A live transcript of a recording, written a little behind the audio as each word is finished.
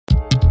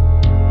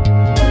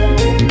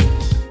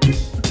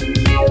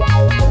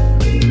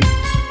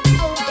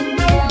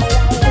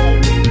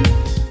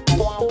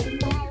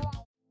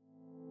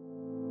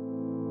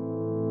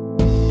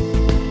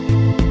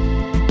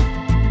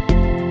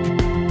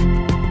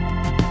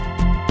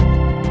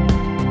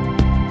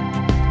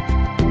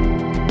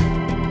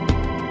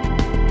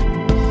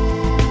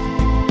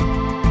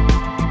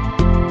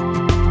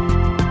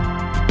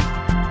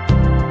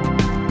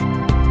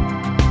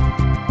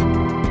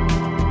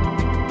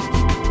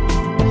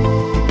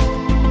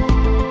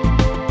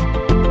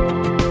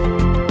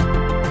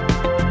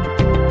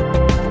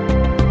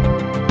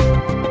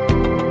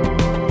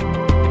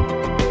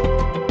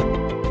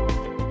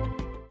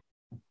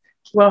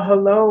Well,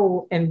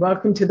 hello and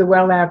welcome to the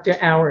Well After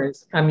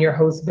Hours. I'm your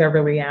host,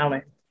 Beverly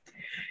Allen.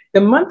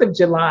 The month of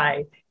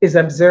July is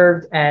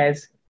observed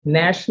as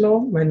National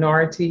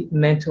Minority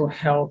Mental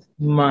Health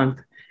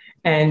Month.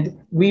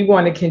 And we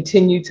want to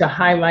continue to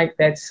highlight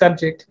that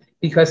subject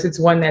because it's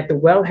one that the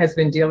Well has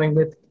been dealing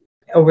with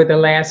over the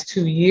last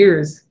 2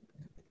 years,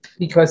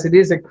 because it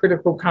is a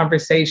critical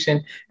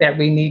conversation that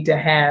we need to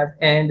have.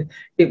 And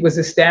it was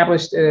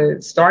established,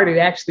 started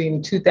actually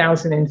in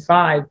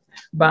 2005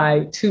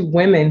 by two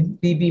women,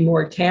 BeBe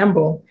Moore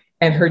Campbell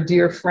and her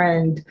dear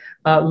friend,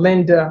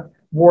 Linda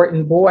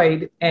Wharton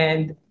Boyd.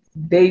 And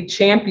they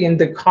championed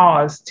the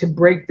cause to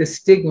break the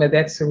stigma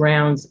that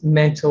surrounds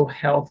mental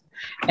health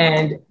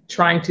and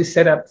trying to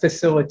set up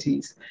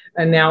facilities.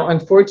 And now,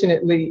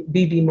 unfortunately,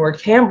 BeBe Moore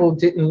Campbell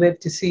didn't live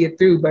to see it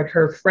through, but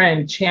her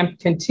friend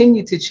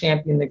continued to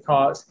champion the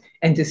cause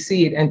and to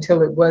see it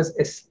until it was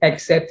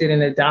accepted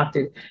and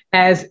adopted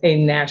as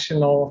a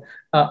national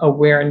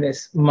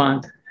awareness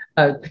month,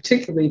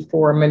 particularly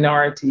for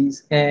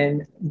minorities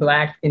and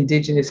Black,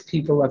 Indigenous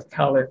people of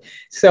color.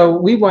 So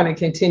we want to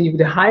continue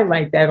to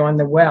highlight that on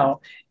the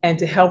Well. And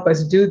to help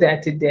us do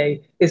that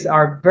today is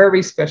our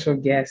very special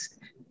guest,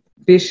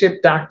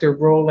 Bishop Dr.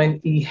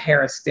 ROLAND E.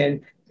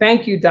 HAIRSTON.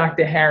 Thank you,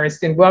 Dr.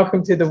 HAIRSTON.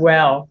 Welcome to the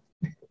Well.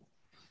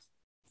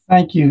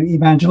 Thank you,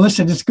 Evangelist.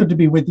 It's good to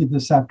be with you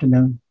this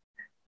afternoon.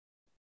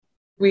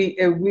 We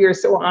are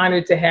so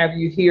honored to have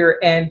you here,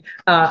 and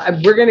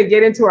we're going to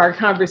get into our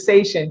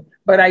conversation,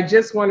 but I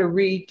just want to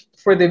read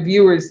for the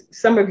viewers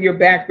some of your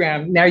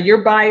background. Now,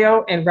 your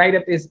bio and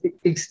write-up is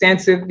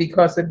extensive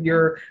because of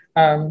your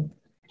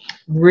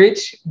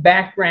rich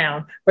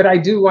background, but I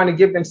do want to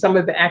give them some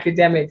of the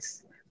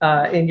academics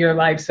in your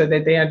life so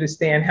that they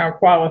understand how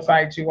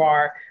qualified you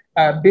are.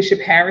 Bishop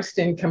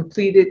HAIRSTON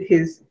completed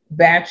his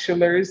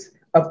Bachelor's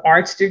of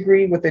Arts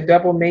degree with a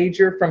double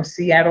major from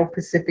Seattle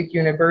Pacific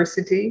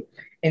University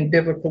in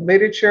Biblical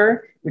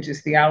Literature, which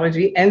is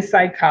theology, and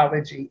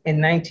psychology in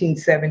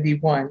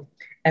 1971.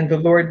 And the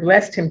Lord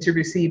blessed him to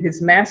receive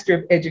his Master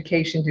of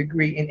Education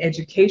degree in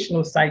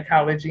Educational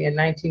Psychology in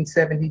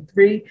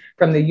 1973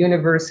 from the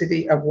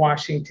University of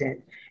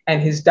Washington,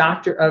 and his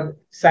Doctor of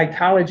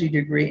Psychology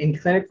degree in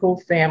Clinical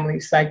Family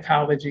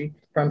Psychology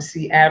from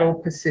Seattle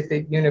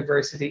Pacific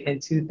University in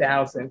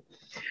 2000.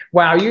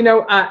 Wow, you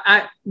know,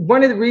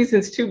 one of the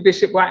reasons too,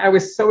 Bishop, why I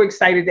was so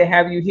excited to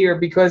have you here,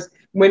 because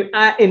when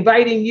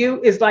inviting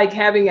you is like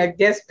having a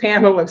guest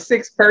panel of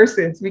 6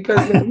 persons,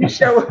 because when you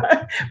show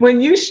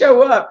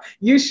up,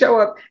 you show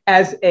up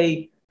as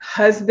a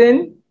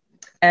husband,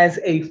 as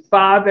a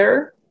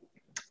father,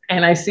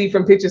 and I see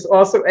from pictures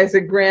also as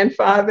a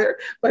grandfather,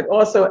 but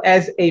also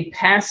as a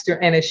pastor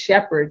and a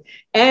shepherd,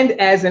 and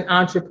as an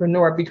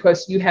entrepreneur,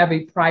 because you have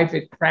a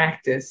private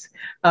practice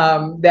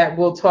that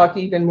we'll talk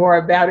even more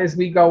about as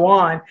we go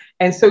on.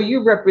 And so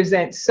you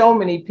represent so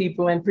many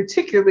people, and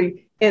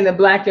particularly in the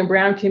Black and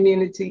Brown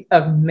community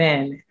of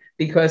men,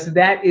 because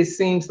that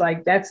seems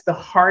like that's the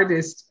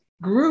hardest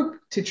group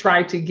to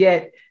try to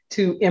get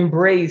to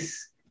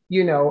embrace,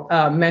 you know,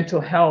 mental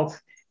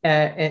health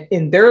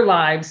in their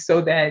lives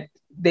so that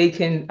they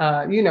can,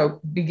 you know,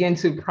 begin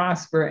to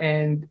prosper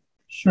and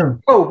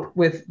cope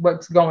with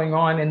what's going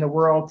on in the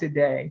world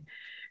today.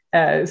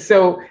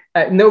 So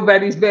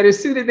nobody's better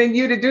suited than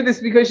you to do this,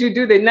 because you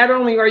do that. Not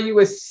only are you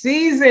a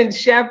seasoned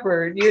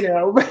shepherd, you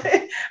know,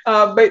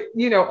 but,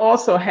 you know,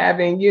 also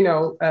having, you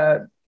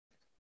know,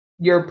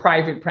 your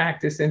private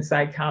practice in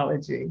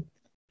psychology.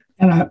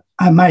 And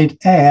I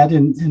might add,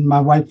 and my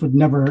wife would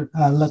never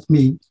let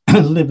me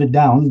live it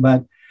down,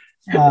 but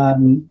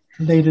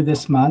later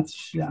this month,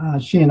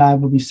 she and I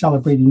will be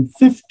celebrating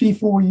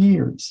 54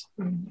 years.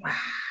 Wow.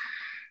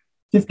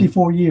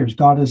 54 years.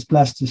 God has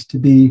blessed us to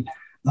be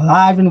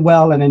alive and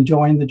well and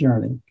enjoying the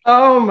journey.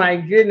 Oh my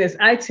goodness.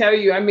 I tell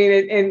you, I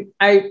mean,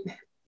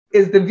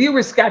 as the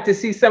viewers got to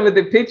see some of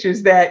the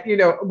pictures that, you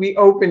know, we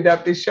opened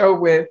up the show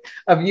with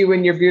of you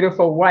and your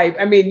beautiful wife.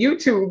 I mean, you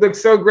two look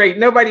so great.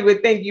 Nobody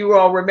would think you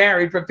all were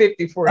married for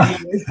 54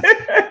 years.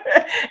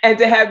 And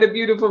to have the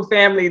beautiful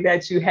family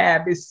that you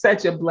have is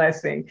such a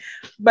blessing.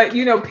 But,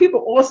 you know,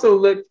 people also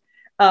look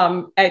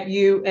at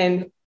you,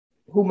 and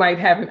who might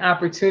have an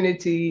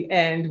opportunity,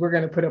 and we're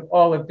going to put up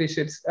all of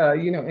Bishop's,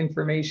 you know,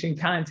 information,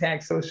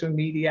 contact, social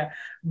media,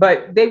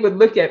 but they would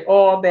look at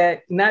all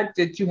that, not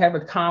that you have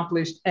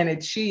accomplished and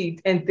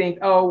achieved, and think,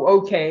 oh,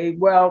 okay,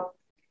 well,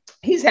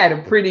 he's had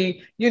a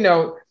pretty, you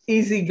know,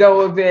 easy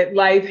go of it.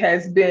 Life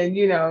has been,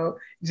 you know,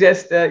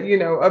 just, you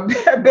know,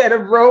 a bed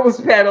of rose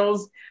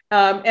petals.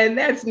 And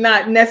that's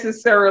not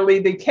necessarily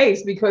the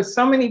case, because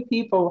so many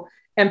people,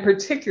 and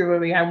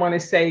particularly, I want to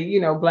say, you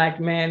know, Black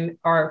men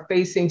are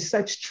facing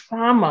such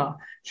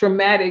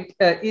traumatic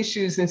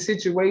issues and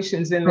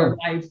situations in their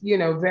life, you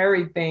know,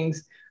 varied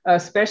things,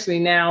 especially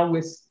now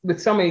with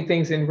so many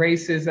things in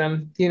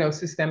racism, you know,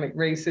 systemic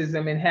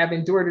racism, and have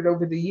endured it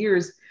over the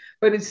years.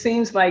 But it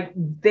seems like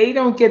they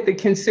don't get the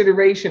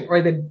consideration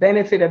or the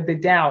benefit of the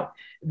doubt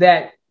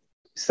that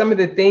some of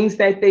the things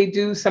that they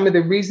do, some of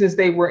the reasons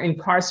they were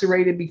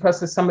incarcerated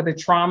because of some of the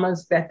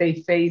traumas that they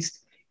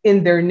faced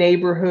in their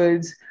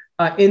neighborhoods,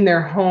 in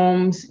their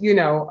homes,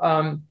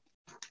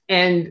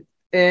 and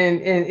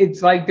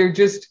it's like they're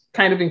just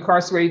kind of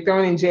incarcerated,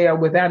 thrown in jail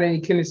without any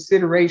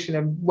consideration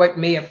of what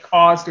may have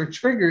caused or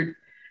triggered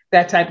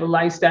that type of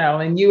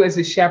lifestyle. And you as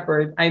a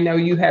shepherd, I know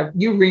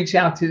you reach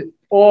out to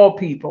all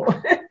people,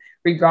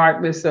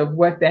 regardless of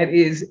what that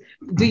is.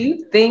 Do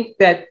you think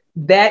that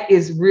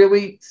is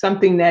really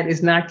something that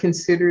is not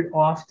considered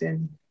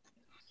often?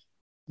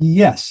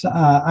 Yes,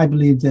 I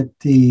believe that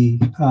the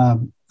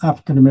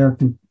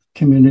African-American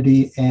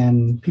community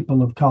and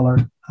people of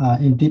color,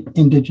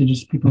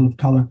 indigenous people of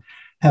color,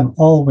 have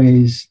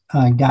always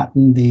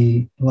gotten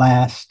the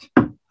last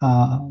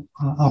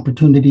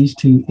opportunities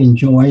to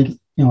enjoy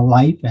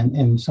life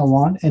and so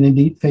on, and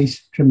indeed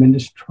face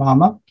tremendous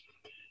trauma,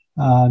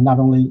 not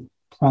only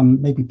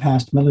from maybe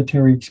past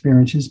military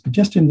experiences, but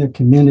just in their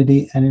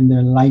community and in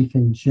their life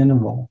in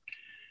general,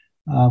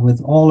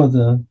 with all of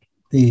the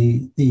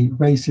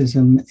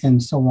racism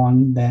and so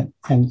on,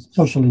 and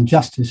social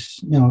injustice,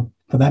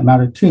 for that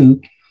matter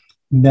too,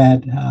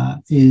 that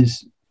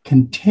is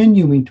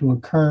continuing to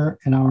occur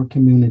in our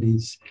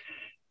communities.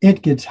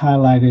 It gets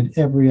highlighted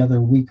every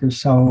other week or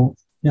so,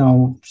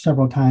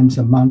 several times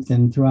a month,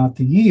 and throughout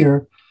the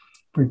year,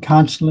 we're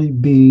constantly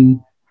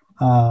being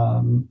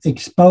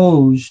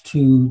exposed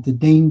to the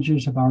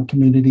dangers of our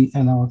community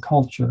and our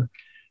culture,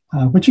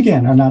 which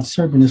again are not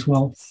serving us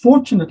well.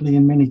 Fortunately,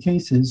 in many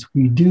cases,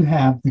 we do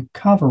have the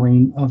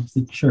covering of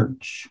the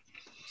church.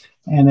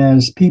 And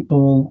as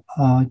people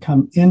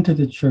come into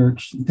the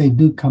church, they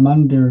do come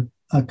under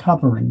a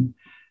covering.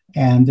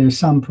 And there's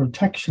some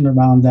protection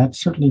around that,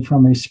 certainly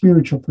from a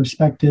spiritual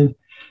perspective.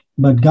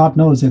 But God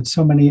knows that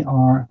so many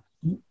are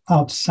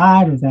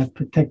outside of that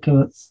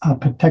particular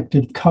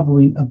protective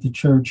covering of the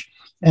church,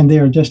 and they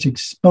are just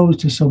exposed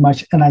to so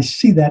much. And I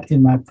see that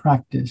in my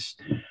practice.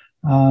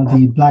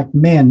 The Black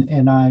men,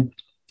 and I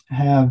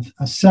have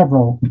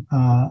several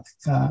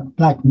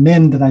Black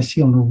men that I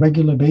see on a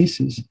regular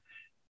basis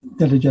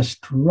that are just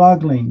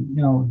struggling,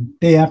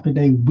 day after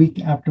day, week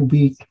after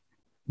week,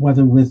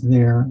 whether with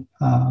their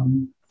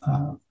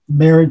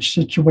marriage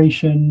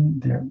situation,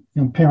 their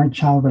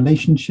parent-child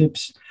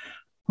relationships,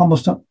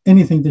 almost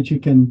anything that you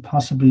can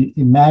possibly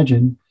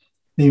imagine,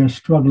 they are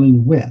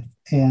struggling with.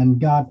 And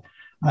God,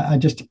 I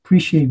just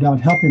appreciate God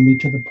helping me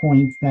to the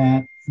point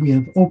that we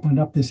have opened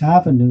up this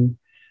avenue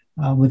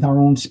with our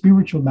own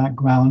spiritual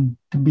background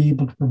to be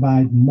able to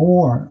provide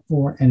more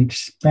or an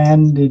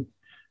expanded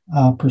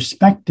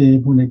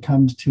perspective when it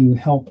comes to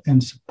help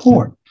and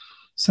support.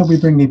 So we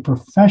bring a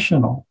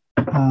professional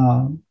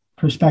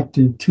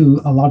perspective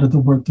to a lot of the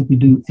work that we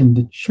do in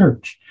the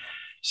church.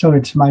 So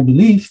it's my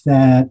belief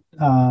that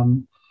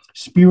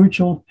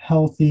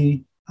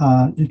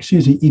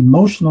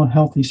emotional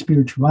healthy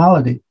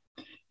spirituality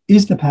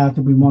is the path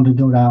that we want to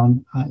go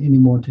down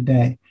anymore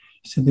today,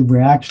 so that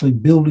we're actually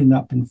building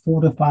up and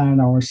fortifying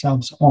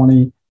ourselves on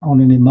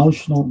an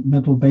emotional,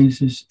 mental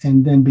basis,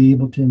 and then be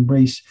able to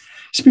embrace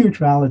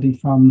spirituality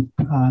from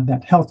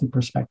that healthy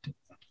perspective.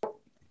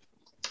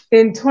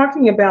 In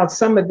talking about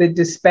some of the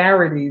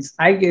disparities,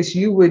 I guess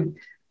you would,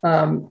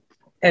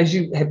 as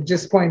you have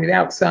just pointed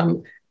out,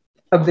 some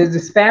of the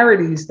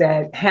disparities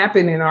that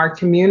happen in our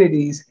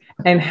communities,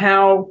 and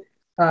how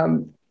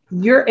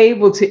you're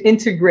able to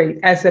integrate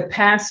as a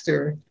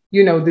pastor,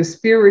 the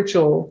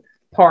spiritual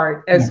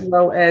part as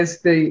well as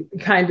the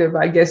kind of,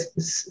 I guess,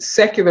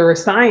 secular or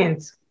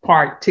science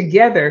part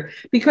together,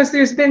 because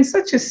there's been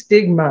such a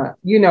stigma,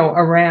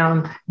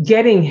 around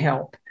getting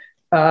help.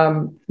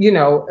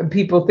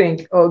 People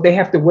think, they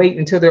have to wait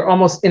until they're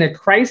almost in a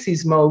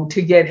crisis mode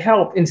to get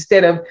help,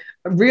 instead of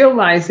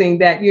realizing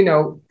that,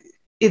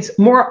 it's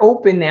more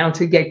open now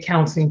to get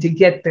counseling, to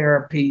get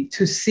therapy,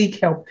 to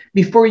seek help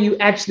before you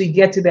actually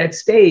get to that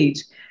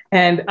stage.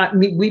 And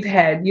we've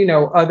had,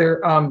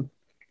 other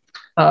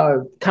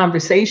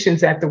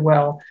conversations at the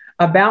well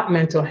about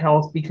mental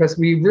health, because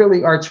we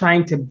really are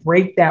trying to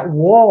break that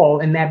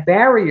wall and that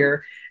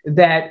barrier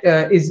that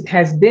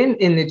has been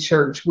in the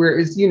church,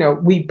 whereas,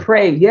 we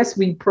pray. Yes,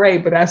 we pray.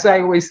 But as I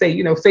always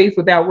say, faith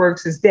without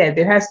works is dead.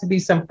 There has to be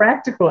some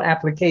practical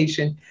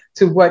application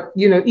to what,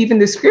 even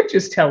the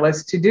scriptures tell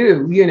us to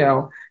do,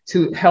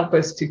 to help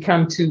us to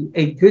come to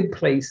a good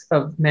place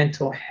of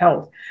mental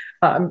health.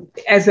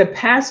 As a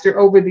pastor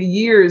over the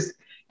years,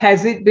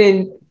 has it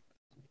been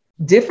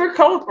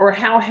difficult, or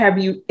how have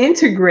you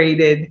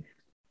integrated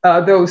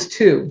those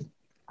two?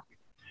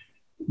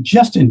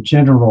 Just in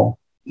general,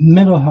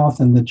 mental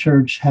health in the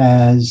church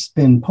has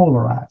been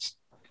polarized.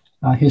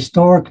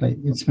 Historically,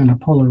 it's been a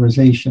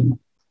polarization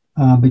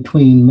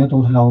between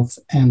mental health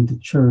and the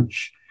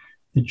church.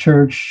 The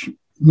church,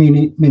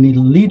 many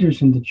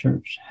leaders in the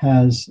church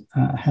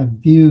have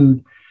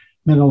viewed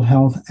mental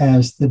health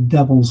as the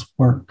devil's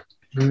work.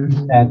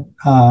 Mm-hmm. That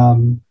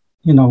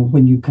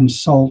when you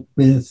consult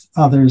with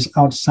others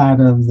outside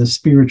of the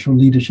spiritual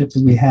leadership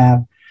that we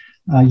have,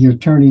 you're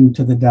turning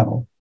to the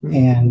devil.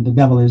 And the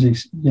devil is,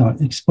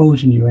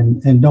 exposing you,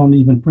 and don't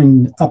even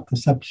bring up the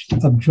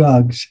subject of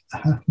drugs,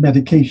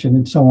 medication,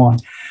 and so on,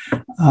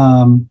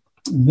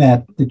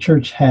 that the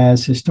church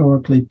has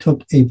historically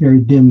took a very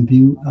dim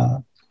view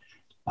of.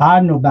 I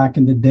know back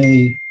in the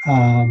day,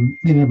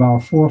 many of our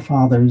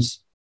forefathers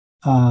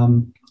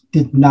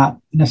did not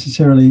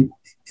necessarily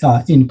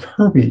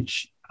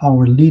encourage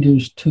our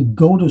leaders to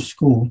go to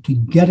school, to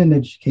get an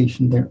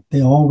education there.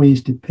 They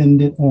always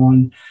depended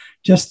on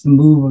just the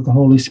move of the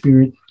Holy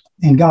Spirit.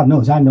 And God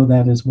knows, I know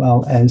that as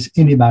well as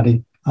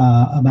anybody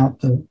about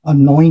the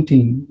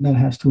anointing that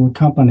has to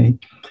accompany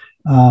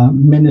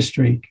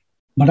ministry.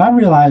 But I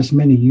realized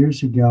many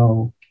years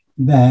ago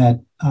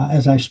that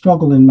as I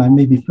struggled in my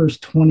maybe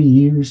first 20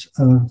 years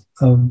of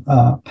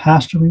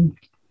pastoring,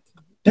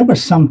 there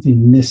was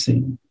something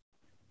missing.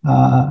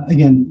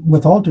 Again,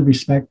 with all due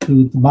respect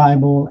to the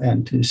Bible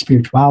and to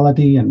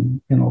spirituality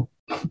and,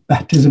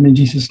 baptism in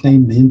Jesus'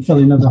 name, the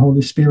infilling of the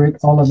Holy Spirit,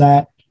 all of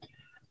that.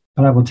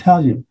 But I will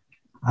tell you,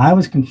 I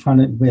was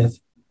confronted with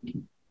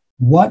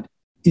what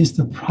is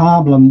the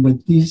problem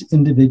with these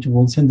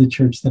individuals in the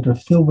church that are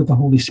filled with the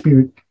Holy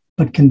Spirit,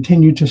 but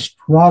continue to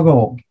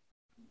struggle.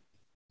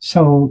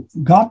 So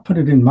God put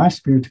it in my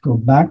spirit to go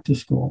back to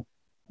school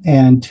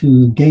and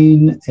to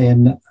gain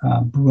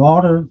a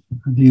broader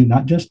view,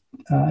 not just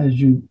as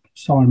you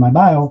saw in my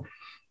bio,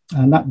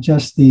 not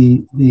just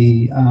the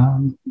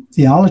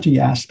theology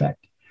aspect,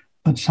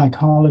 but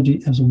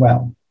psychology as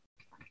well.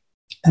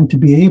 And to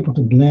be able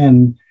to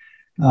blend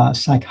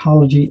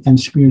psychology and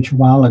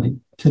spirituality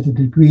to the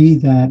degree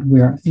that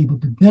we're able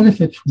to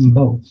benefit from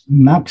both,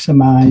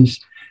 maximize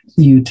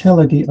the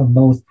utility of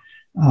both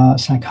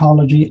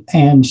psychology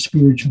and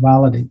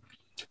spirituality,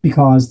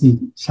 because the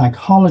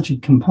psychology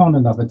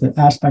component of it, the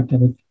aspect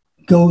of it,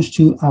 goes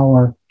to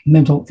our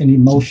mental and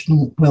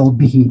emotional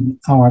well-being,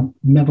 our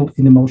mental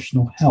and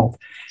emotional health.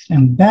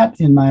 And that,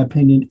 in my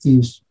opinion,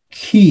 is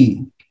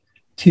key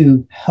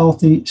to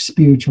healthy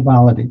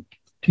spirituality,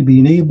 to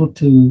being able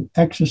to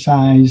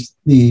exercise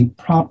the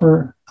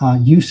proper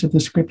use of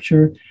the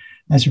scripture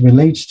as it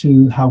relates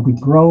to how we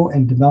grow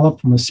and develop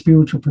from a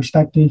spiritual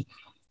perspective.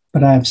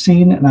 But I've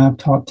seen and I've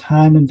taught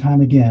time and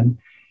time again,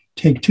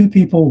 take two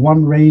people,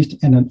 one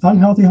raised in an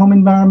unhealthy home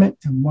environment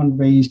and one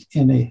raised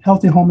in a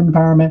healthy home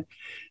environment.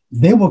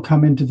 They will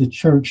come into the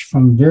church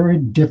from very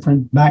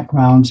different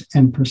backgrounds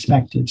and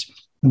perspectives.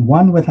 The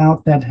one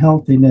without that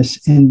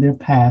healthiness in their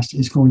past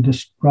is going to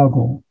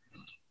struggle.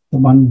 The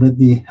one with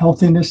the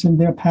healthiness in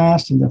their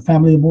past and their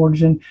family of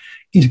origin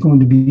is going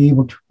to be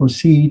able to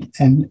proceed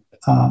and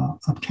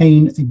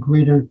obtain a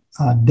greater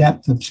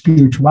depth of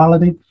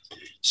spirituality.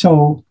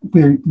 So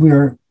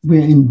we're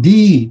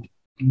indeed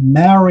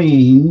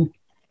marrying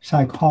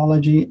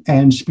psychology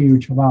and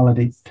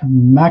spirituality to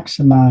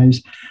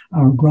maximize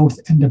our growth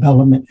and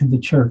development in the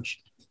church.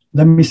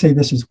 Let me say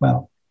this as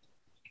well.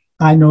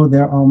 I know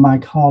there are my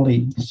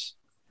colleagues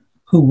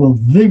who will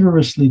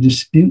vigorously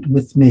dispute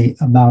with me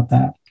about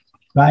that,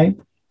 right?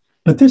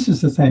 But this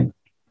is the thing.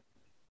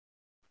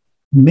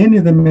 Many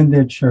of them in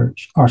their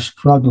church are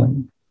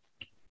struggling,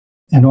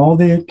 and all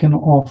they can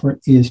offer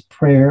is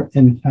prayer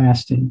and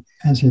fasting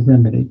as a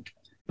remedy,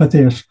 but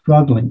they are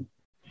struggling.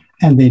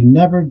 And they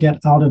never get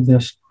out of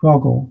their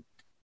struggle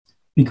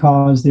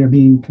because they're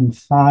being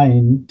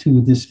confined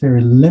to this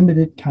very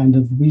limited kind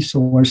of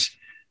resource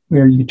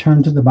where you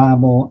turn to the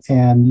Bible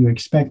and you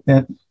expect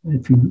that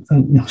if you,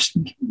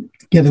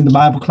 get in the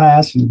Bible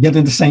class and get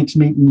into saints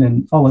meeting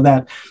and all of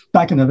that.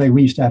 Back in the day,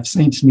 we used to have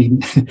saints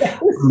meeting. I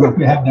don't know if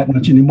we have that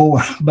much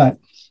anymore, but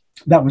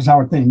that was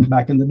our thing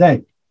back in the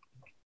day.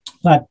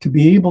 But to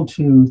be able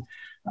to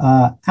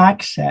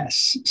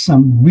access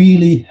some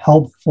really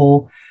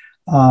helpful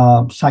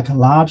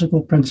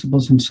psychological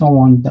principles and so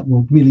on that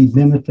will really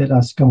benefit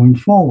us going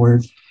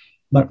forward.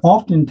 But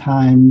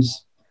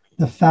oftentimes,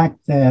 the fact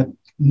that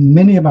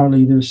many of our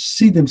leaders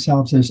see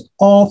themselves as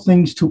all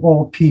things to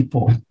all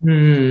people,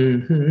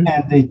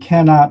 and they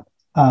cannot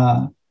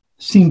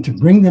seem to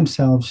bring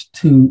themselves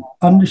to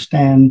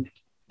understand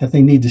that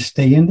they need to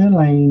stay in their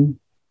lane,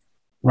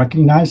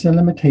 recognize their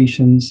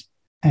limitations,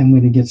 and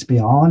when it gets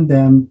beyond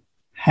them,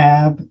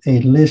 have a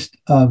list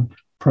of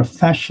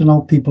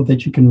professional people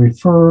that you can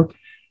refer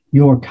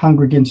your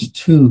congregants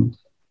to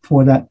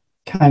for that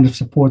kind of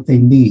support they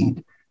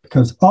need.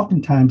 Because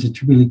oftentimes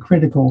it's really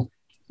critical.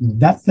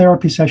 That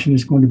therapy session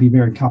is going to be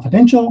very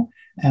confidential,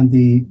 and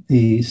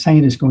the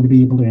saint is going to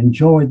be able to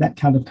enjoy that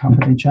kind of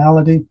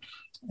confidentiality.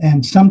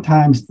 And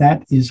sometimes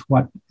that is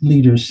what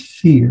leaders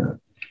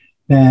fear,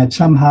 that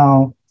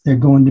somehow they're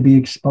going to be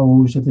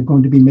exposed, or they're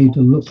going to be made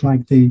to look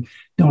like they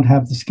don't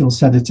have the skill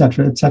set, et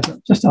cetera, et cetera.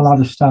 Just a lot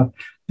of stuff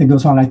that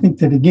goes on. I think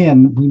that,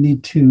 again, we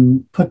need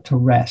to put to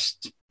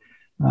rest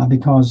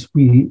because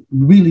we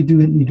really do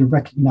need to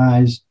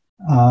recognize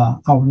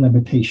our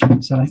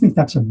limitations. And I think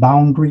that's a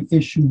boundary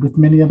issue with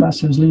many of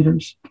us as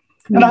leaders.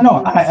 And I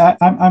know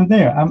I'm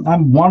there.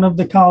 I'm one of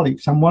the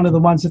colleagues. I'm one of the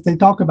ones that they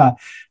talk about.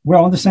 We're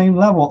on the same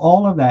level,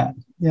 all of that.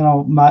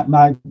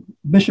 My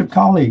bishop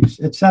colleagues,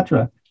 et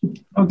cetera.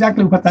 Know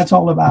exactly what that's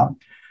all about.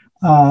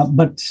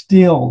 But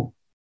still,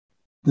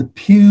 the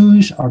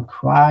pews are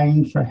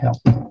crying for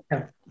help.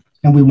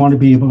 And we want to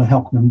be able to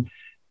help them,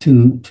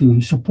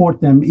 to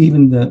support them,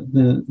 even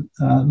the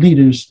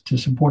leaders, to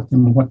support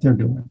them in what they're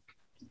doing.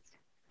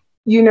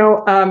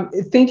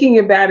 Thinking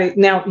about it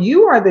now,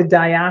 you are the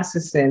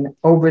diocesan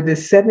over the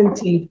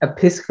 17th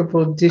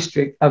Episcopal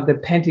District of the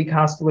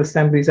Pentecostal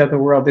Assemblies of the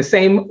World, the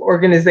same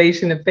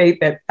organization of faith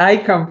that I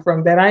come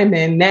from, that I'm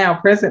in now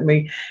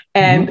presently.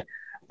 And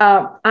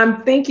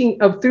I'm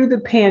thinking of, through the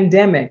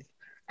pandemic,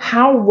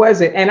 how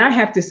was it? And I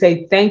have to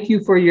say, thank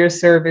you for your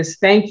service.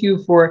 Thank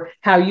you for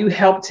how you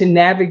helped to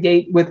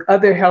navigate with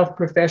other health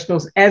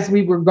professionals as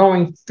we were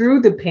going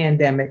through the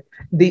pandemic.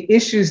 The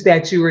issues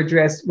that you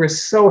addressed were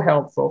so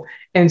helpful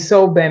and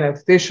so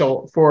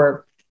beneficial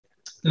for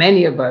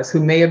many of us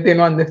who may have been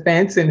on the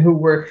fence and who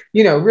were,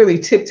 really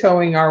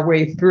tiptoeing our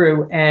way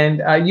through.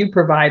 And you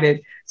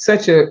provided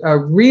such a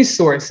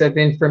resource of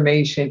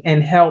information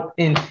and help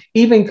in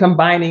even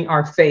combining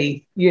our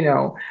faith,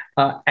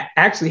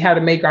 actually how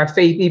to make our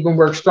faith even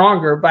work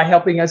stronger by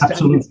helping us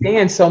to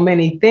understand so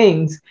many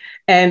things.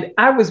 And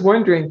I was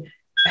wondering,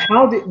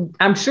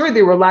 I'm sure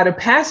there were a lot of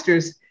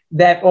pastors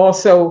that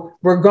also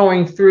were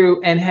going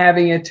through and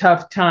having a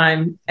tough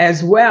time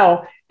as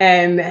well,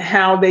 and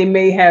how they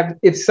may have,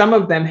 if some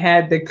of them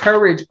had the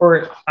courage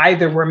or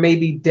either were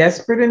maybe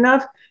desperate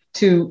enough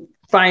to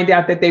find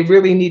out that they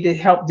really needed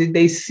help, did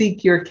they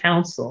seek your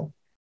counsel?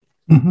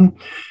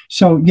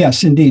 So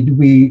yes, indeed,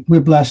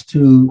 we're blessed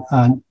to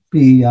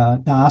be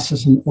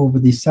diocesan over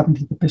the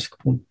 17th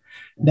Episcopal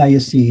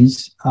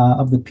Diocese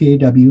of the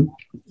PAW,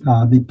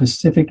 the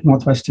Pacific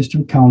Northwest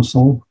District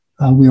Council.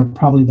 We are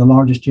probably the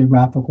largest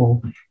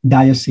geographical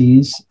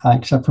diocese,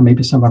 except for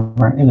maybe some of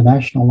our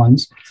international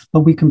ones, but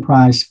we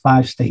comprise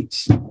 5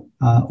 states,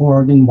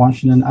 Oregon,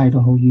 Washington,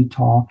 Idaho,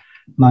 Utah,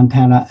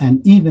 Montana,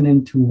 and even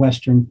into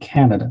Western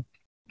Canada.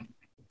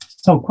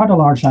 So quite a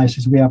large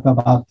diocese. We have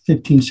about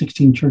 15,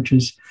 16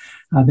 churches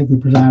that we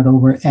preside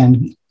over.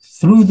 And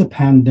through the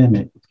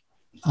pandemic,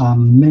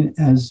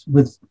 as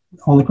with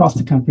all across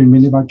the country,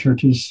 many of our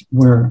churches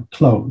were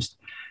closed.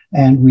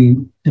 And we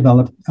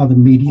developed other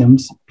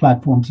mediums,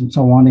 platforms, and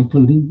so on,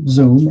 including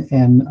Zoom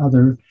and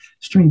other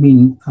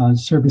streaming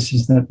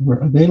services that were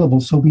available.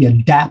 So we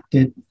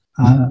adapted,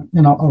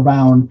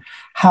 around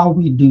how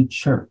we do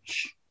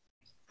church.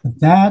 But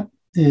that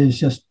is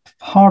just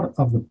part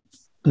of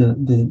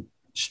the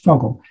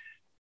struggle.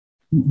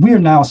 We're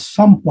now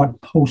somewhat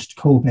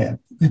post-COVID.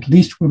 At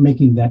least we're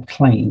making that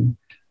claim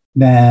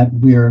that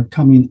we're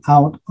coming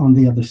out on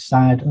the other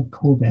side of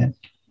COVID.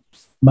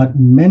 But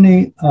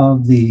many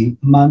of the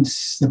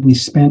months that we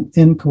spent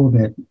in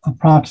COVID,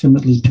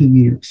 approximately 2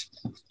 years,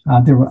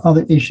 there were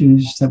other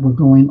issues that were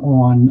going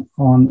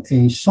on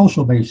a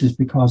social basis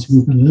because we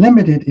were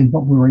limited in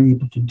what we were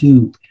able to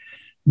do.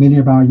 Many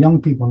of our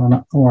young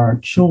people or our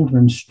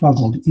children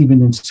struggled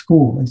even in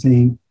school as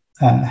they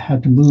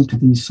had to move to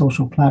these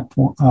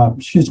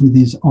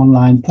these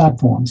online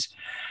platforms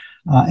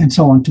and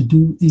so on to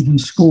do even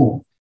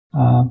school.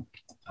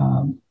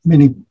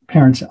 Many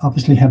parents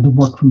obviously had to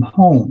work from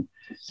home.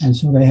 And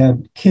so they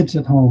had kids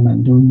at home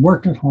and doing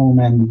work at home,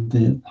 and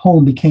the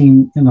home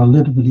became,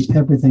 literally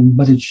everything,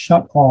 but it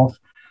shut off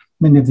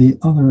many of the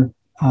other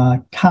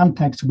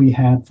contacts we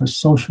had for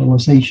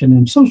socialization.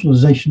 And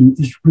socialization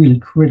is really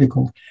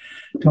critical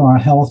to our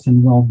health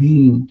and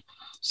well-being.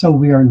 So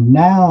we are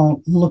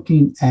now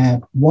looking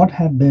at what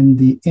have been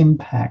the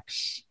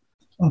impacts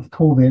of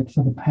COVID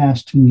for the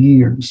past 2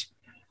 years.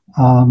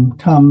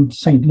 Come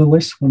St.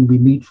 Louis, when we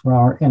meet for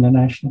our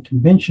international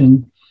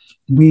convention,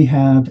 we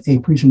have a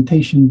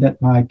presentation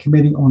that my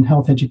Committee on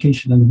Health,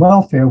 Education, and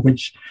Welfare,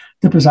 which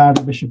the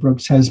presider, Bishop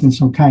Brooks, has been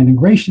so kind and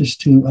gracious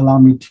to allow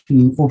me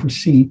to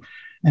oversee.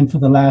 And for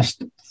the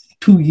last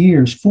 4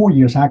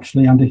 years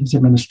actually, under his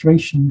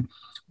administration,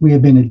 we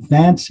have been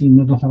advancing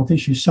mental health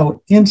issues.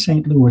 So in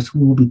St. Louis,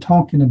 we will be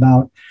talking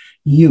about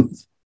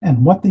youth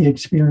and what they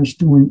experienced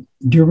during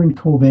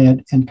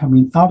COVID and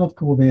coming out of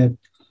COVID,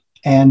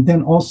 and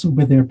then also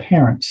with their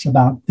parents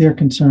about their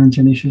concerns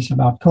and issues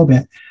about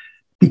COVID,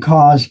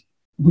 because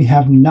we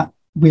have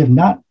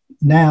not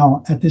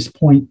now at this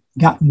point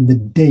gotten the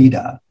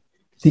data,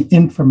 the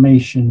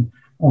information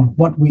on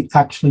what we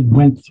actually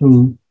went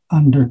through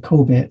under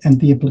COVID and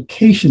the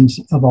implications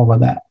of all of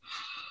that.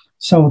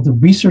 So the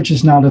research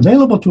is not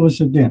available to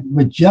us again.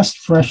 We're just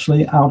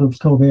freshly out of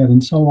COVID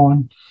and so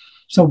on.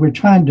 So we're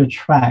trying to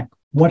track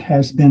what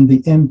has been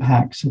the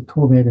impacts of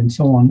COVID and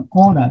so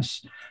on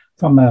us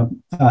from a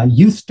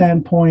youth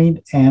standpoint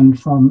and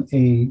from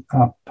a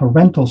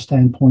parental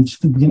standpoint, so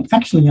that we can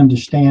actually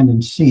understand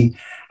and see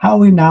how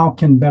we now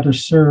can better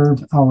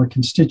serve our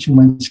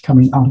constituents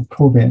coming out of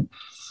COVID.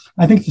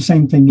 I think the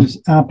same thing is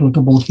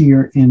applicable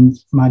here in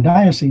my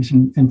diocese.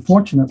 And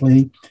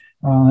fortunately,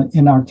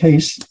 in our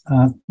case,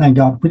 thank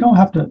God, we don't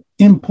have to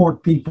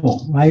import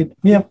people, right?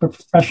 We have a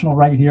professional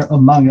right here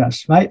among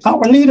us, right?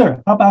 Our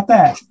leader, how about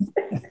that?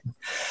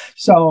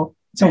 So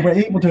we're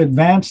able to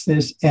advance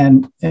this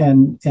and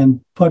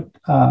put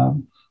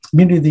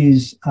many of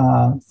these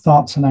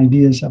thoughts and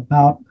ideas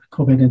about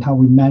COVID and how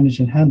we manage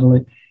and handle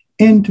it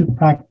into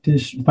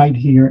practice right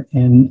here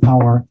in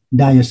our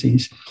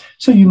diocese.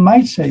 So you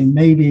might say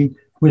maybe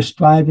we're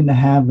striving to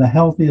have the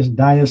healthiest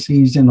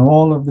diocese in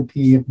all of the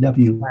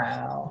PFW.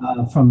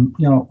 Wow. From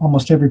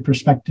almost every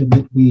perspective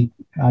that we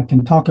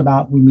can talk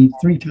about. We meet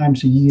 3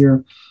 times a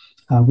year.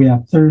 We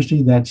have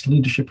Thursday, that's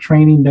Leadership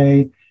Training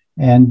Day,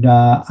 and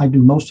I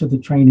do most of the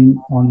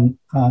training on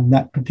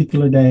that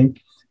particular day.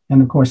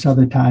 And of course,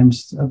 other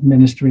times of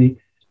ministry.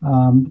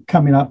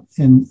 Coming up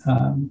in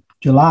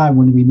July,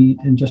 when we meet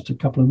in just a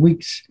couple of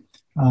weeks,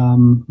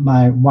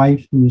 my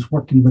wife, who is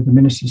working with the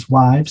Ministers'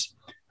 Wives,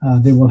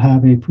 they will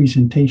have a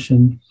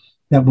presentation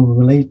that will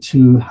relate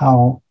to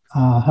how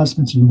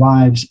husbands and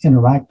wives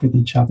interact with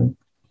each other.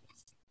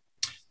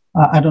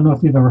 I don't know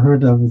if you've ever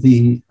heard of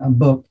the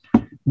book,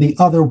 The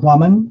Other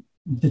Woman,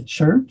 the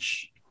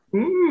Church.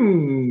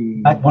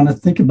 I want to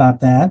think about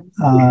that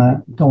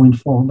going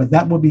forward, but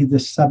that will be the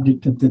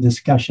subject of the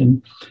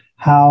discussion,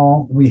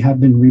 how we have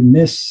been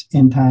remiss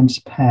in times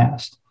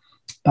past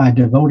by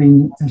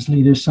devoting as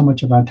leaders so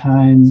much of our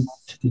time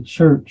to the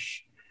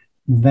church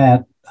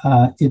that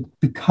it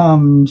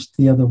becomes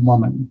the other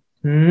woman.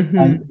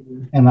 Right?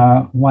 And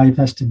our wife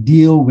has to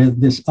deal with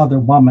this other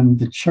woman,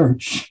 the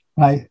church,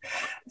 right?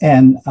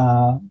 And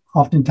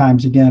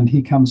oftentimes, again,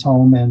 he comes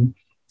home and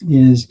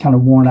is kind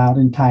of worn out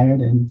and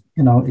tired and,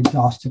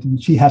 exhausted.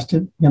 And she has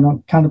to,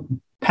 kind of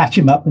patch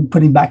him up and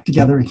put him back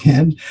together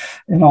again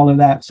and all of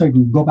that so he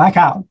can go back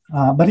out.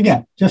 But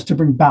again, just to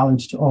bring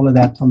balance to all of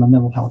that from a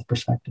mental health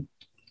perspective.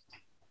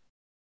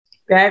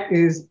 That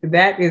is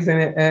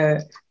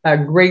a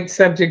great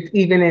subject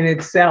even in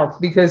itself,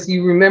 because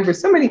you remember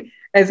so many,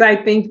 as I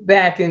think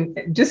back and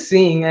just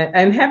seeing,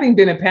 and having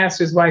been a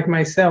pastor's wife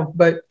myself,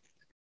 but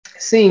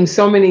seeing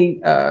so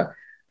many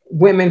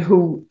women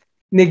who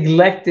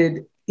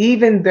neglected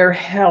even their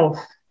health.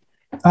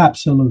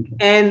 Absolutely.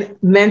 And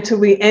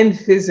mentally and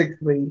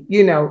physically,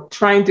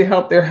 trying to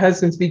help their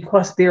husbands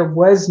because there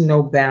was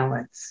no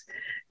balance.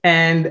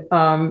 And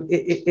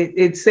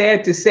it's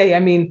sad to say,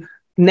 I mean,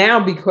 now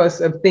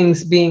because of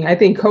things being, I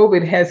think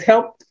COVID has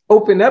helped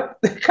open up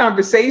the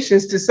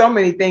conversations to so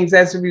many things.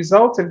 As a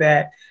result of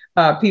that,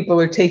 people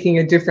are taking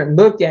a different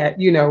look at,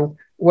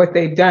 what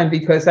they've done,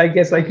 because I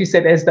guess, like you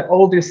said, as the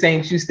older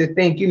saints used to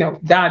think,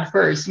 God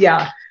first.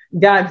 Yeah.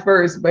 God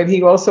first, but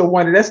he also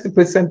wanted us to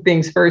put some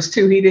things first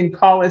too. He didn't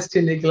call us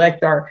to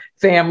neglect our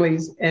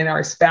families and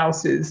our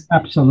spouses.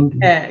 Absolutely.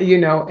 And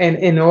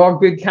in all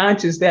good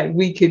conscience that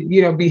we could,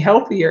 be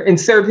healthier and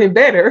serve him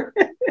better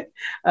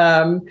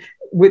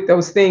with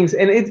those things.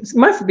 And it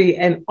must be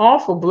an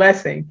awful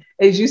blessing,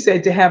 as you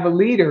said, to have a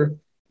leader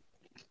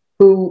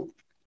who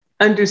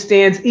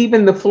understands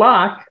even the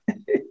flock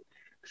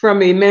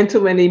from a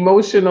mental and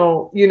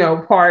emotional,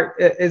 part,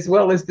 as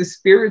well as the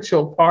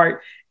spiritual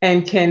part,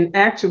 and can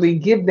actually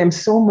give them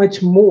so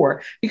much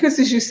more. Because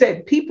as you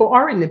said, people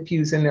are in the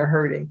pews and they're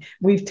hurting.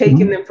 We've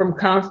taken them from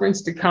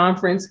conference to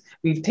conference.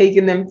 We've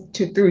taken them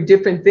through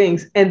different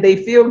things, and they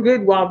feel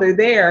good while they're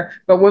there.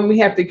 But when we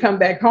have to come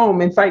back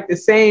home and fight the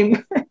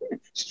same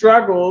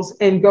struggles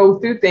and go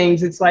through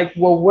things, it's like,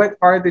 well, what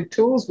are the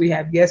tools we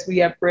have? Yes, we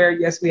have prayer.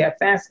 Yes, we have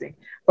fasting.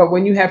 But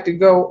when you have to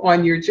go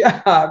on your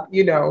job,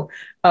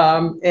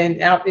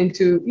 and out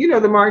into,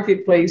 the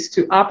marketplace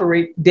to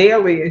operate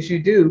daily as you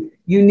do,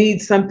 you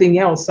need something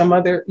else, some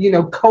other,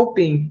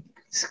 coping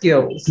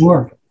skills.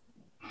 Sure.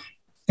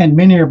 And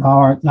many of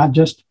our, not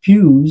just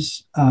pew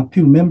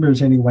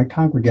members anyway,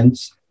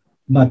 congregants,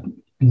 but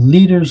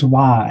leaders'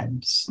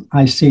 wives.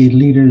 I say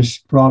leaders,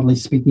 broadly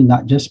speaking,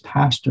 not just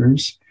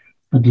pastors,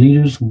 but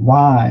leaders'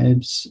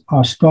 wives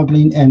are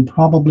struggling, and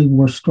probably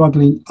were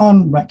struggling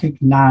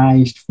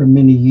unrecognized for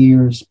many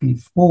years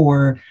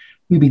before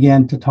we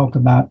began to talk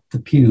about the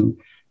pew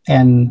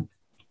and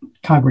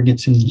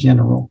congregants in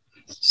general.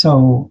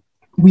 So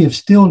we have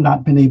still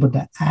not been able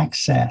to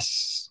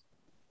access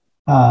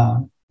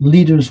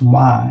leaders'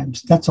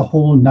 wives. That's a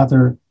whole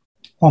nother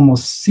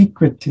almost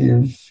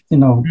secretive,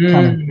 kind of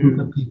group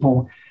of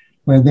people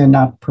where they're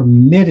not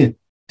permitted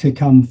to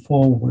come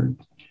forward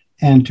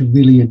and to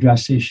really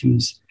address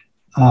issues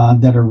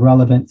that are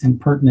relevant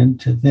and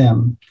pertinent to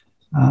them.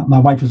 My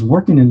wife is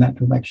working in that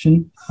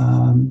direction.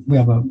 We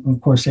have, of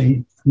course,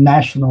 a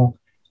national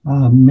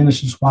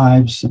Ministers'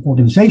 Wives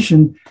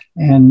organization,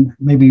 and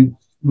maybe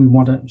we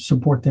want to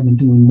support them in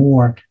doing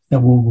more that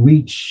will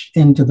reach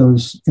into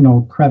those,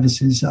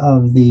 crevices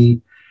of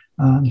the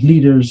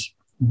leaders'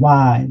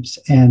 wives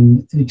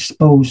and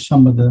expose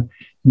some of the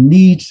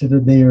needs that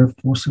are there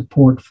for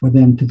support for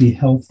them to be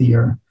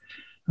healthier.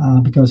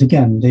 Because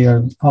again, they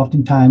are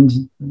oftentimes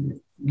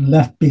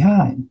left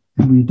behind,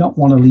 and we don't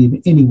want to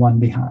leave anyone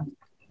behind.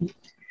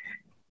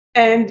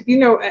 And,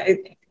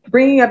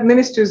 bringing up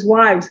ministers'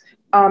 wives,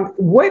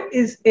 what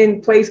is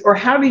in place, or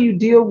how do you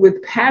deal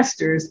with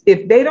pastors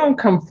if they don't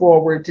come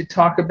forward to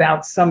talk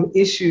about some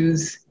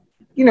issues,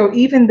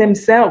 even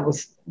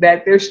themselves,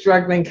 that they're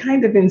struggling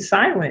kind of in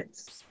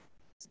silence?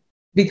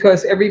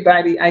 Because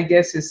everybody, I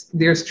guess,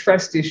 there's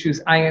trust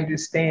issues, I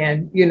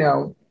understand,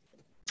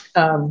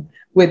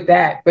 with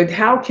that. But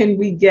how can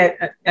we get,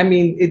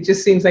 it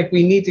just seems like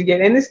we need to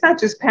get, and it's not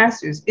just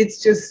pastors,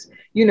 it's just,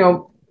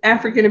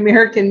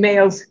 African-American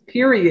males,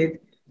 period,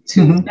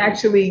 to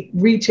actually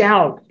reach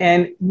out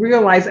and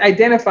realize,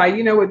 identify,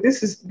 you know what,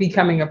 this is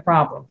becoming a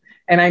problem.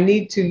 And I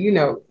need to, you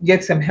know,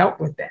 get some help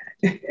with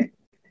that.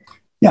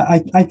 Yeah,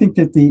 I think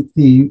that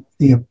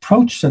the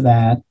approach to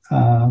that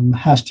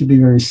has to be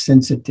very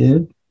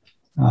sensitive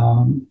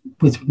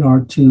with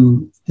regard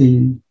to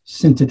the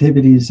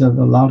sensitivities of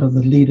a lot of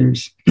the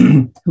leaders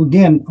who,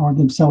 again, are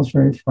themselves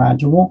very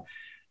fragile,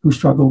 who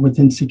struggle with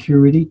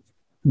insecurity,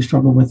 who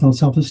struggle with low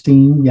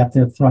self-esteem, yet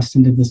they're thrust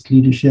into this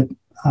leadership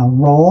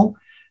role.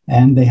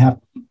 And they have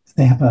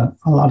a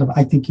lot of,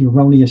 I think,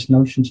 erroneous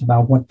notions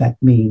about what that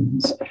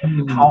means,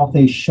 how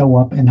they show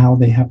up and how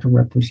they have to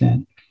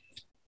represent.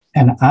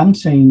 And I'm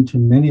saying to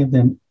many of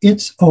them,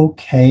 it's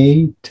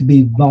okay to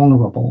be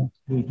vulnerable.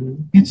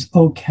 It's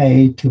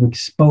okay to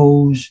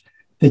expose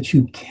that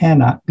you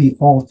cannot be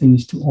all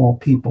things to all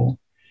people.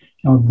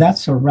 You know,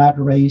 that's a rat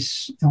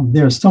race. You know,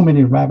 there are so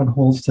many rabbit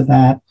holes to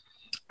that,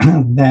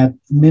 that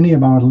many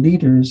of our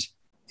leaders,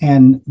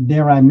 and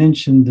dare I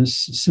mention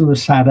this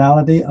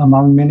suicidality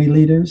among many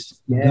leaders,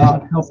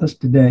 God help us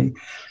today.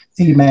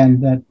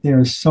 Amen, that there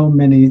are so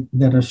many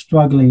that are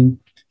struggling,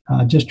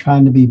 just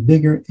trying to be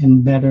bigger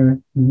and better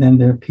than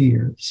their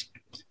peers,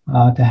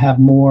 to have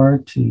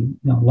more, to, you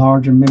know,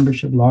 larger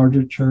membership,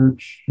 larger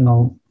church, you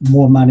know,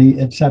 more money,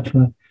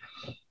 etc.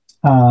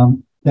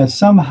 That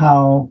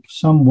somehow,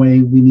 some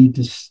way, we need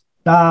to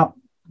stop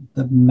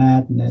the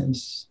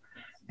madness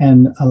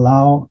and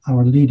allow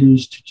our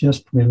leaders to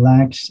just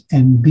relax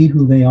and be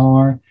who they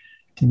are,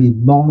 to be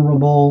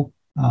vulnerable,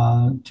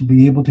 to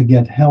be able to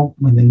get help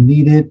when they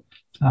need it.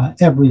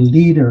 Every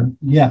leader,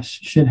 yes,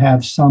 should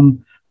have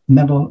some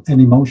mental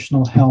and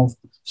emotional health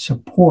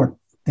support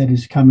that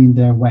is coming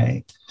their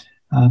way.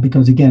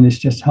 Because again, it's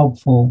just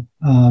helpful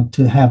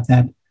to have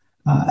that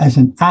as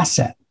an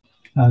asset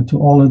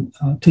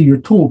to your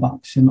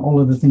toolbox and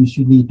all of the things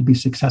you need to be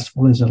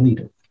successful as a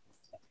leader.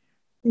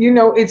 You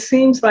know, it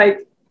seems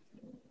like,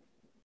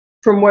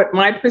 from what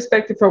my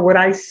perspective, from what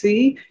I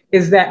see,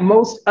 is that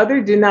most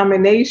other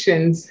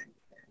denominations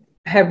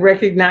have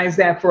recognized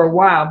that for a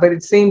while, but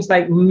it seems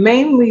like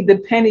mainly the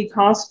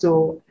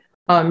Pentecostal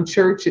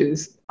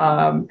churches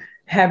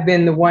have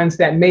been the ones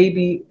that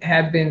maybe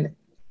have been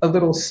a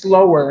little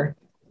slower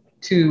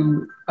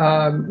to,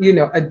 you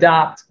know,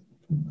 adopt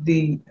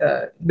the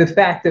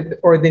fact of,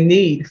 or the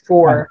need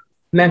for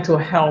mental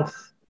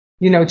health,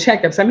 you know,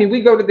 checkups. I mean,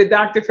 we go to the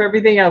doctor for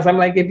everything else. I'm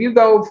like, if you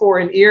go for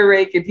an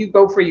earache, if you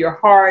go for your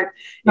heart,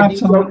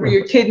 if you go for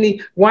your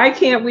kidney, why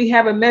can't we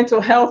have a mental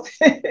health,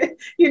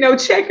 you know,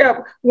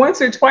 checkup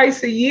once or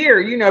twice a year,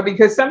 you know,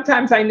 because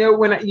sometimes I know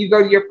when you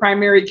go to your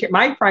primary care,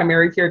 my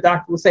primary care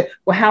doctor will say,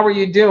 well, how are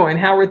you doing?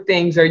 How are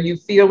things? Are you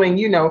feeling,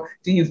 you know,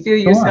 do you feel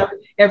yourself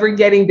ever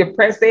getting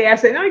depressed? They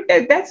ask it,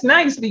 like, that's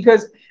nice,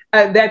 because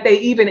that they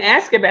even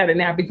ask about it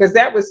now, because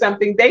that was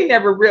something they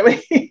never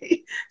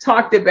really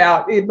talked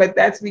about, but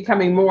that's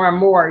becoming more and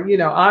more, you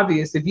know,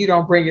 obvious. If you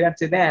don't bring it up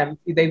to them,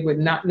 they would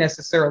not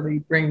necessarily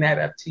bring that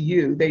up to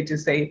you. They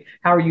just say,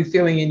 how are you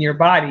feeling in your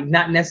body?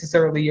 Not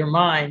necessarily your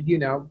mind, you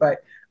know, but,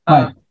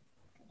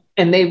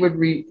 and they would,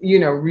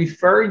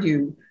 refer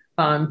you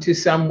to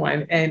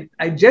someone. And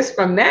just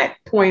from that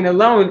point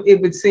alone,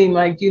 it would seem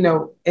like, you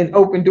know, an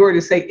open door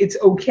to say it's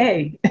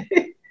okay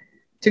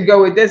to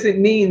go. It doesn't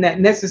mean that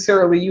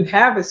necessarily you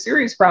have a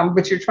serious problem,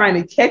 but you're trying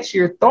to catch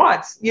your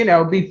thoughts, you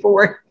know,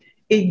 before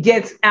it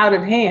gets out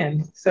of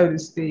hand, so to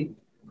speak.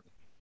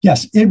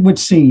 Yes, it would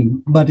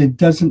seem, but it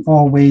doesn't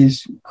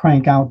always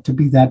crank out to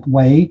be that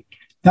way.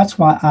 That's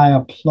why I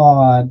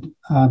applaud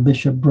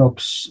Bishop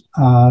Brooks,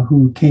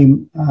 who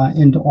came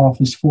into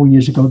office 4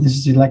 years ago. This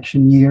is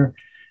election year,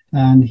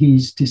 and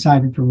he's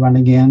decided to run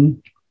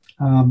again.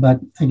 But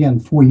again,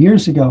 4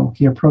 years ago,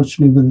 he approached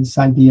me with this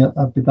idea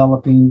of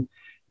developing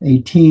a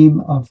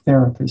team of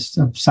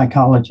therapists, of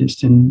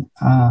psychologists and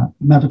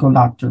medical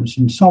doctors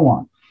and so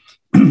on,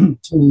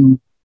 to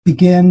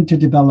begin to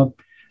develop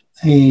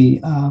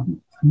a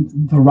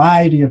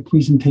variety of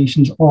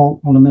presentations, all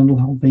on a mental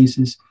health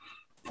basis,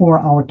 for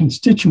our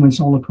constituents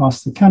all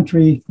across the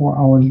country, for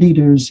our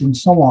leaders and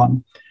so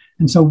on.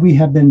 And so we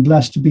have been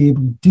blessed to be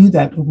able to do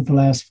that over the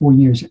last 4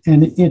 years.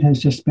 And it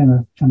has just been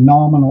a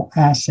phenomenal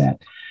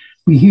asset.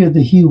 We hear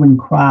the hue and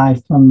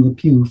cry from the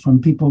pew, from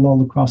people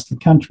all across the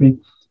country,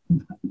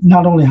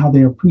 not only how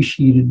they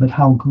appreciate it, but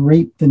how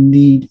great the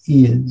need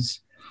is.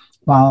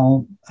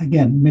 While,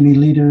 again, many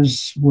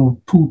leaders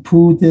will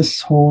poo-poo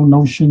this whole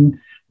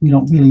notion, we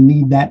don't really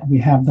need that. We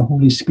have the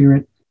Holy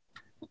Spirit.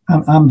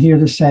 I'm here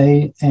to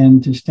say,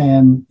 and to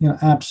stand, you know,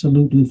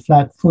 absolutely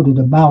flat-footed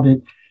about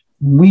it,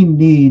 we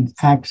need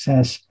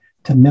access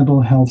to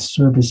mental health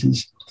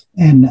services.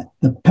 And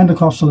the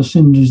Pentecostal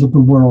Assemblies of the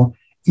world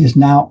is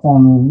now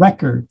on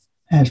record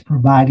as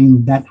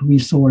providing that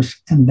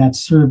resource and that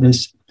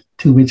service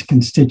to its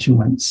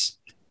constituents.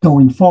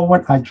 Going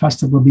forward, I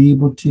trust that we'll be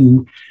able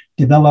to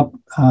develop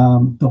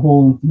the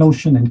whole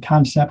notion and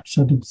concept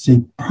so that it's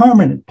a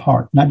permanent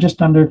part, not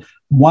just under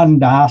one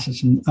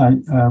diocesan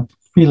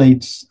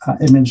prelate's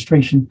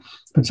administration,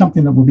 but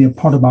something that will be a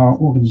part of our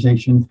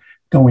organization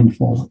going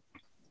forward.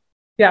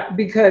 Yeah,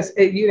 because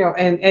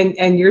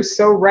and you're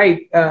so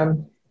right.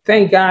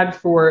 Thank God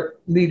for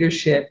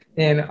leadership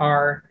in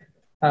our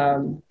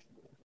um,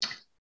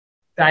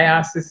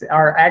 diocese,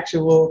 our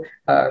actual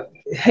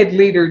head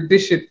leader,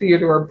 Bishop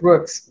Theodore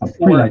Brooks,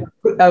 for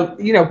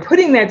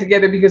putting that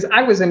together, because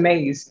I was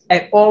amazed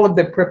at all of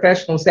the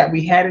professionals that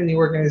we had in the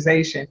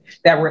organization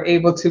that were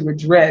able to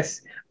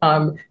address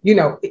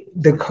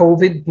the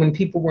COVID, when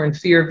people were in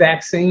fear of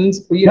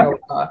vaccines,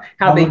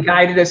 how they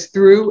guided us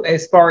through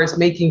as far as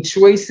making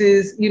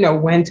choices,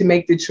 when to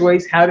make the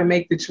choice, how to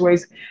make the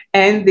choice,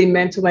 and the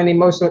mental and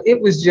emotional. It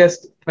was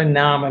just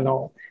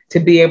phenomenal to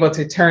be able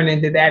to turn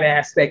into that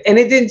aspect. And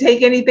it didn't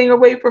take anything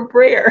away from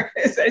prayer.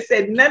 As I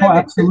said, none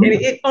of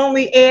it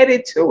only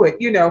added to it.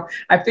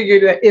 I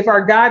figured that if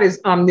our God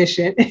is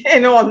omniscient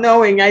and all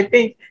knowing, I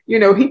think,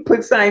 he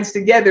put signs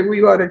together,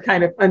 we ought to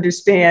kind of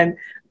understand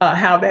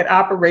how that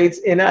operates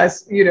in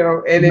us,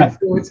 and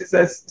influences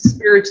us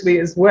spiritually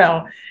as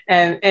well.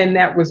 And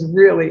that was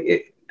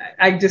really,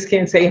 I just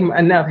can't say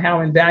enough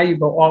how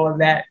invaluable all of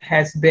that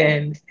has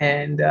been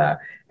and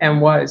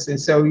was. And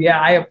so, yeah,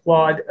 I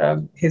applaud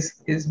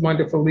his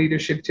wonderful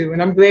leadership too.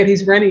 And I'm glad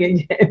he's running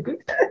again.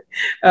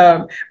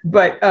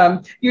 But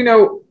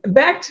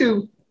back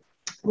to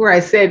where I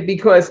said,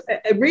 because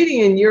reading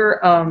in your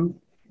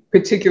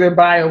particular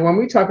bio, when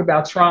we talk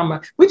about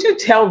trauma, would you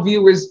tell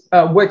viewers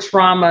what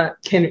trauma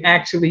can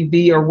actually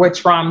be, or what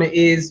trauma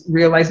is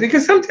realized?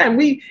 Because sometimes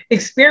we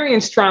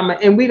experience trauma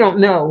and we don't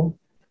know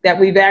that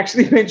we've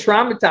actually been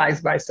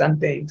traumatized by some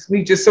things.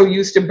 We just so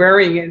used to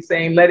burying it and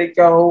saying, let it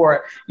go,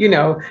 or,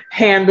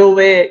 handle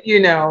it,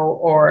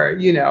 or,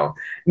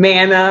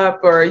 man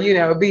up, or,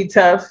 be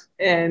tough.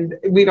 And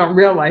we don't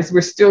realize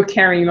we're still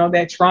carrying all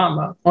that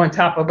trauma on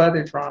top of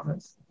other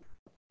traumas.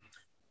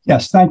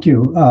 Yes, thank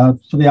you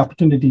for the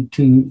opportunity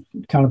to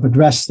kind of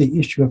address the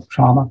issue of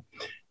trauma,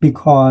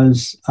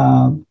 because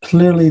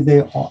clearly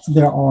there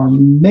are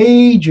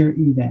major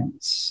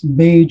events,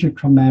 major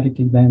traumatic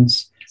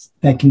events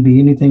that can be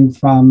anything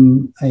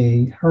from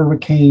a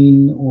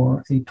hurricane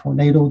or a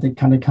tornado that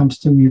kind of comes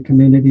through your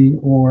community,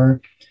 or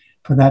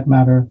for that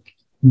matter,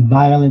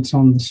 violence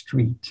on the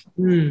street.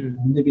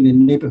 Living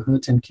in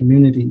neighborhoods and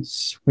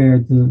communities where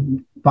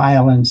the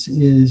violence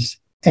is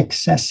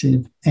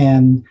excessive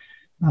and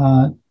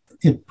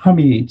it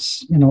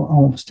permeates,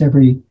 almost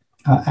every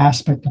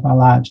aspect of our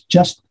lives,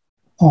 just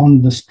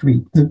on the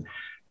street.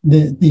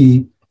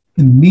 The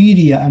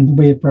media and the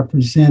way it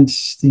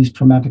represents these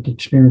traumatic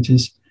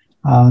experiences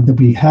that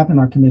we have in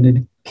our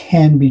community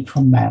can be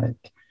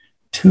traumatic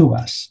to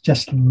us,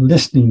 just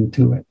listening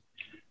to it.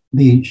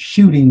 The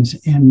shootings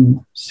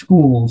in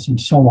schools and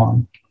so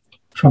on,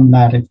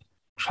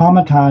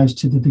 traumatized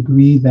to the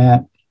degree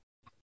that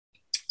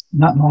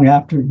not long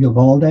after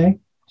Uvalde,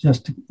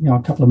 just a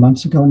couple of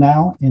months ago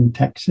now in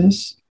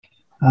Texas,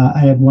 I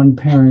had one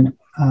parent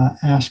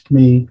ask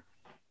me,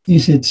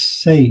 is it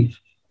safe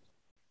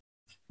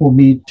for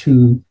me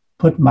to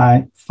put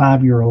my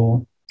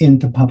 5-year-old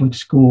into public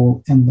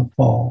school in the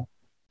fall?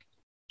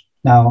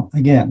 Now,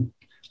 again,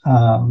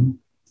 while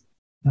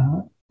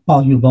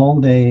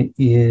Uvalde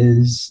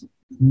is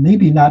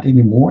maybe not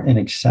anymore an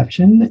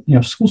exception,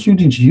 school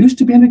shootings used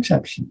to be an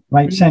exception,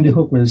 right? Mm-hmm. Sandy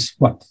Hook was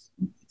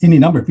any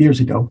number of years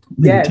ago,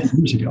 maybe 10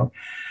 years ago.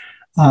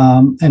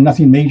 And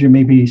nothing major,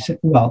 maybe,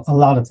 well, a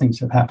lot of things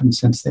have happened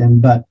since then,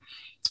 but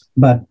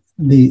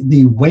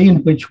the way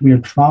in which we are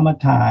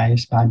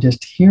traumatized by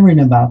just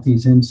hearing about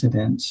these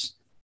incidents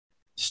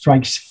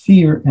strikes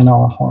fear in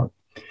our heart.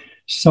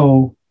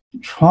 So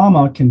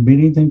trauma can be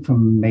anything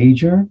from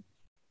major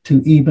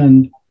to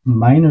even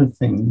minor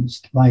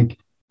things, like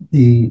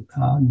the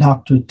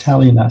doctor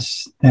telling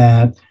us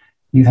that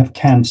you have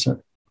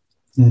cancer.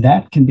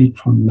 That can be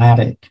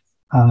traumatic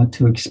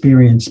to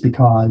experience,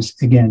 because,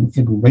 again,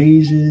 it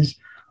raises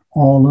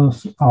all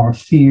of our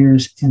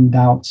fears and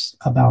doubts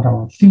about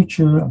our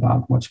future,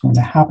 about what's going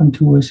to happen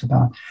to us,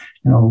 about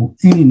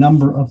any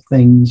number of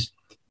things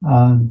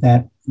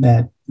that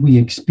we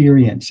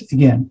experience.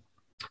 Again,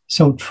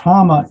 so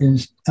trauma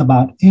is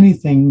about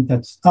anything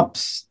that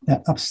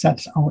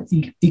upsets our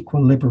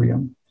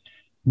equilibrium,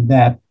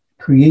 that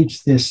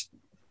creates this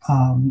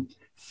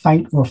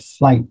fight or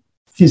flight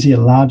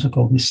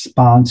physiological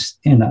response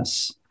in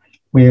us,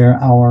 where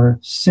our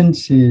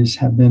senses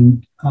have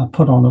been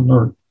put on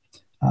alert,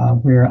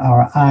 where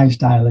our eyes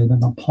dilate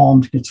and our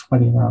palms get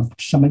sweaty and our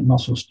stomach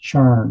muscles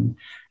churn,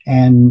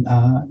 and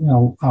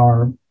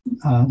our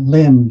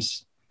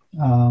limbs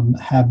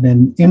have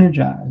been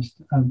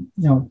energized,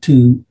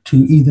 to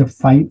either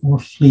fight or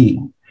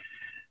flee.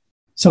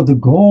 So the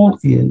goal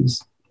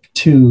is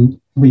to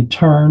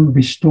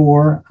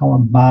restore our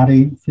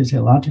body,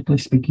 physiologically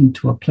speaking,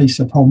 to a place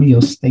of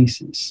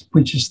homeostasis,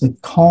 which is the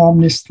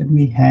calmness that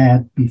we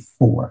had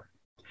before.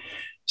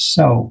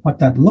 So what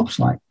that looks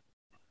like,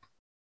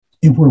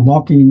 if we're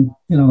walking,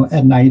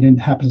 at night and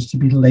it happens to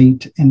be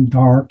late and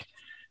dark,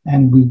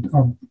 and we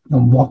are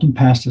walking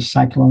past a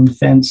cyclone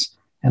fence,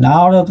 and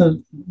out of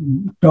the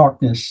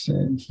darkness,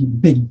 a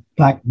big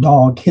black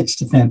dog hits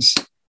the fence,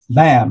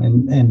 bam,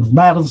 and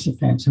rattles the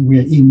fence, and we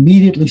are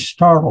immediately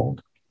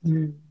startled.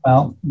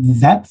 Well,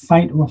 that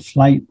fight or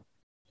flight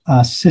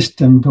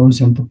system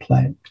goes into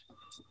play.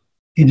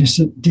 It is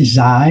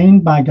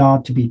designed by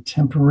God to be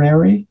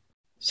temporary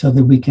so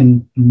that we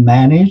can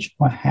manage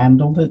or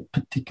handle the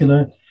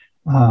particular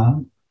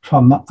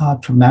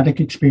traumatic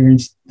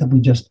experience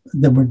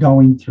that we're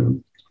going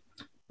through.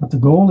 But the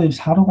goal is,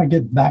 how do I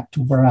get back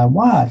to where I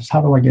was?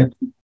 How do I get,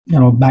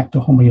 back to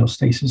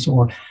homeostasis?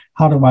 Or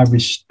how do I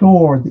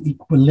restore the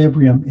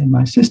equilibrium in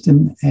my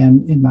system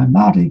and in my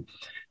body?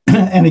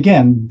 And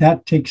again,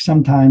 that takes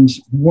sometimes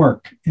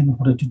work in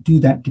order to do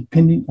that,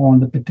 depending on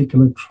the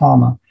particular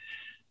trauma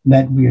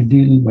that we are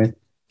dealing with.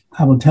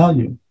 I will tell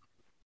you,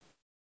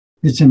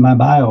 it's in my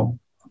bio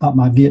about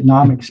my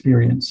Vietnam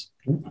experience.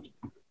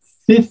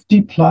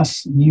 50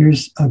 plus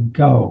years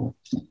ago,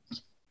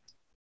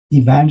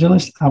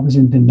 evangelist, I was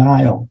in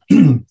denial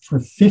for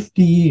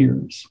 50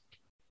 years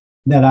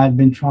that I'd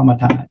been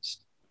traumatized.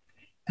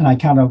 And I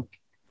kind of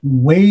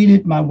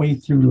waded my way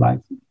through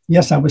life.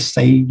 Yes, I was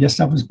saved. Yes,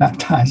 I was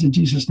baptized in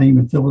Jesus' name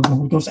and filled with the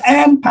Holy Ghost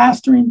and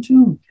pastoring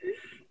too.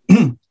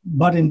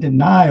 But in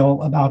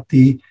denial about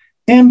the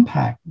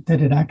impact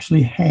that it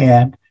actually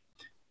had.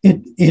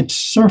 It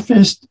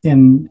surfaced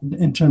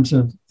in terms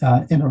of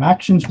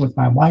interactions with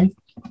my wife.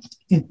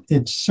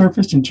 It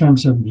surfaced in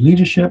terms of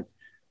leadership,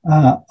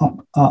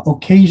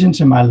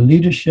 occasions in my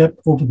leadership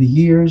over the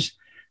years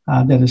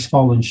that has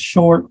fallen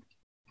short.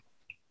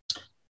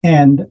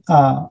 And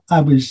I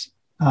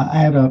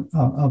had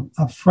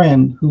a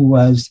friend who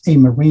was a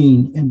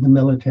Marine in the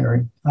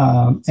military.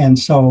 And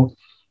so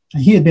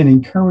he had been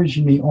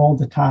encouraging me all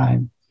the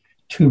time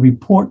to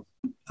report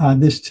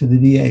this to the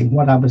VA,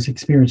 what I was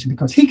experiencing,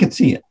 because he could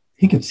see it.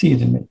 He could see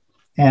it in me.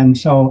 And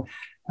so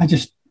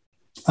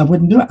I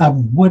wouldn't do it. I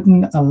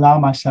wouldn't allow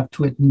myself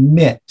to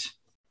admit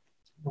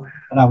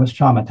that I was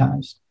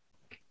traumatized.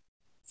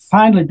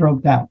 Finally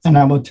broke down. And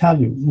I will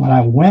tell you, when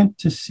I went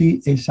to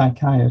see a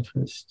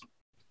psychiatrist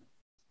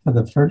for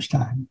the first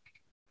time,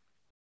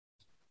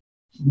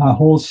 my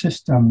whole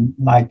system,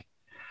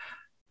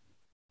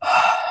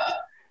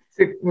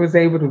 it was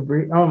able to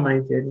breathe. Oh my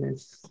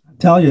goodness. I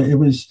tell you,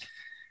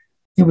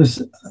 it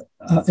was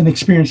an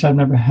experience I've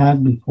never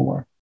had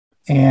before.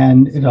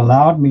 And it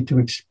allowed me to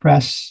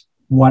express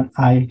what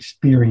I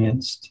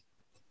experienced,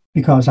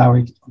 because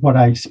what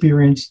I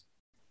experienced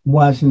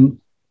wasn't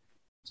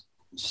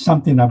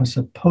something I was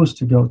supposed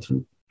to go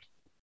through.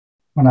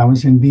 When I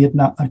was in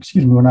Vietnam,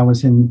 when I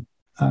was in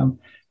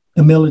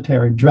the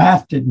military,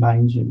 drafted,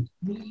 mind you.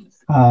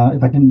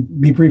 If I can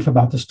be brief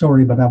about the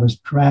story, but I was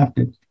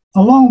drafted.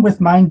 Along with,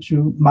 mind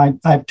you, I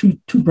have two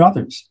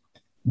brothers.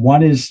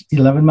 One is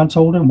 11 months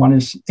older and one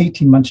is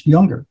 18 months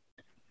younger.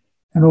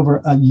 And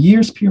over a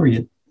year's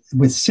period,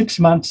 with 6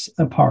 months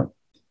apart,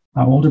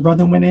 my older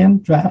brother went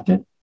in,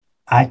 drafted.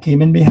 I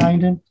came in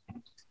behind him.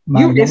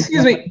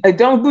 Excuse me,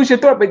 don't lose your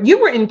thought, but you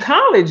were in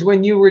college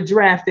when you were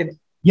drafted.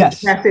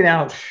 Yes. Drafted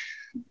out.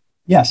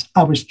 Yes,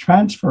 I was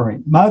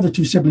transferring. My other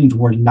two siblings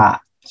were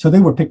not. So they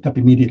were picked up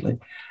immediately.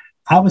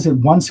 I was at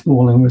one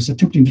school and was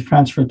attempting to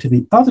transfer to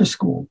the other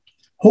school,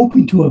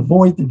 hoping to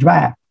avoid the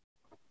draft.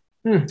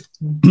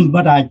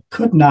 But I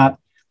could not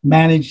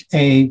manage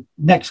a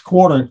next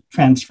quarter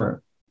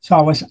transfer. So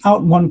I was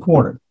out 1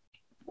 quarter.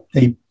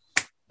 They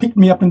picked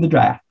me up in the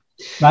draft,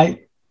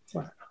 right?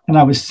 And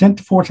I was sent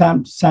to Fort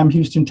Sam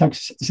Houston,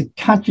 Texas, as a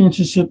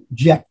conscientious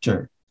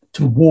objector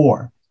to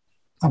war.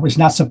 I was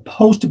not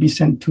supposed to be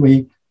sent to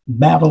a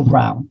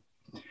battleground.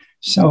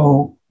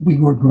 So we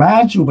were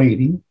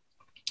graduating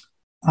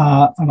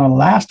on our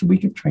last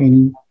week of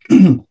training.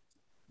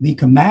 The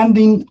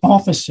commanding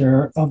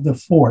officer of the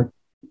fort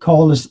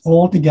called us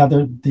all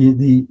together,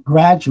 the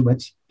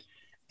graduates,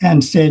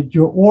 and said,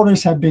 your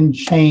orders have been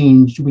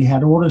changed. We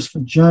had orders for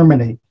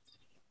Germany.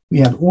 We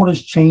had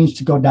orders changed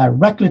to go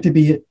directly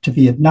to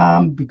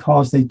Vietnam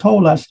because they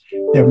told us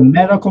their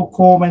medical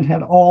corpsmen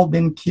had all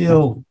been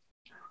killed.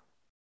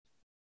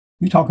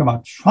 We talk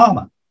about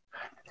trauma.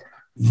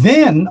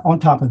 Then, on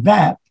top of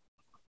that,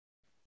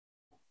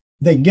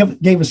 they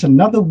gave us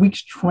another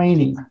week's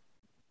training.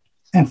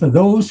 And for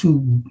those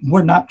who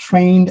were not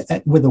trained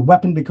with a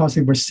weapon because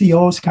they were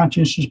COs,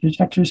 conscientious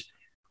objectors,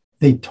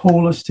 they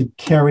told us to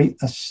carry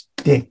a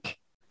stick.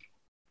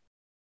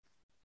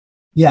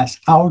 Yes,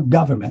 our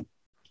government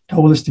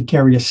told us to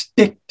carry a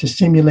stick to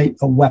simulate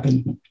a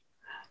weapon.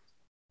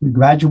 We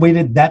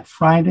graduated that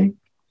Friday.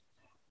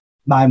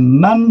 By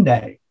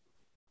Monday,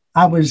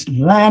 I was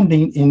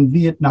landing in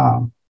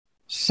Vietnam,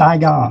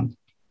 Saigon.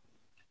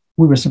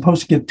 We were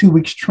supposed to get 2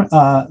 weeks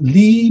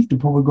leave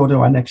before we go to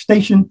our next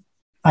station.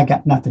 I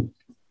got nothing.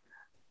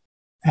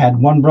 I had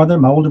one brother.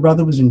 My older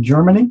brother was in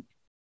Germany.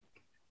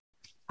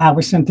 I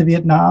was sent to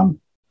Vietnam.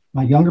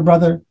 My younger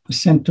brother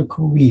was sent to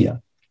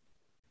Korea.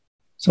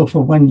 So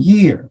for 1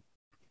 year,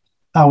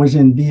 I was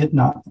in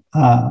Vietnam.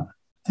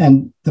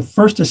 And the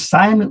first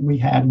assignment we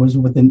had was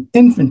with an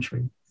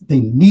infantry.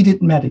 They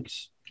needed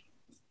medics.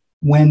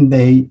 When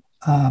they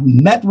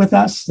met with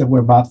us, there were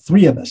about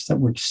 3 of us that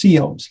were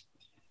COs,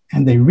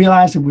 and they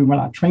realized that we were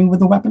not trained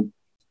with a weapon.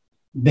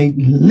 They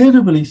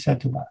literally said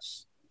to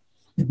us,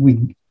 if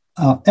we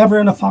ever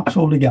in a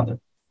foxhole together,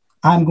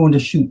 I'm going to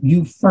shoot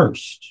you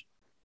first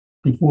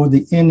before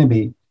the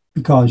enemy,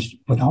 because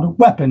without a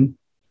weapon,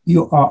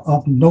 you are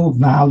of no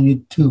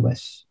value to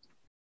us.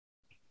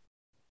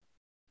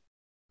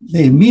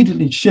 They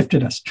immediately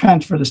shifted us,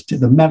 transferred us to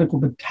the medical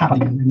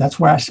battalion. And that's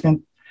where I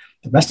spent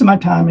the rest of my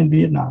time in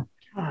Vietnam.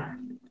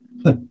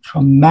 But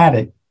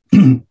traumatic.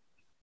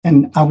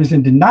 And I was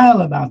in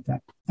denial about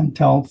that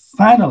until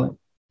finally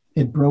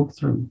it broke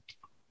through.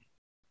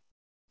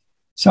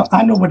 So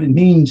I know what it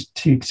means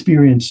to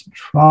experience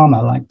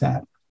trauma like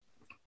that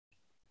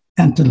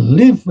and to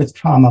live with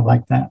trauma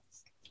like that.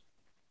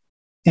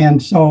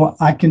 And so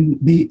I can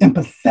be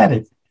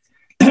empathetic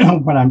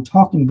when I'm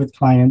talking with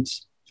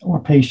clients or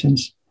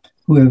patients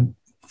who have,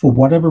 for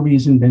whatever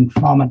reason, been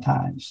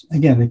traumatized.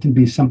 Again, it can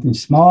be something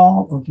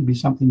small or it can be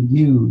something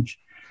huge.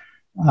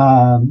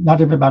 Not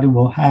everybody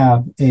will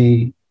have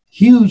a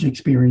huge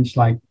experience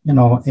like,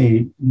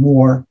 a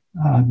war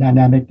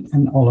dynamic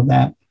and all of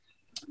that.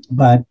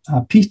 But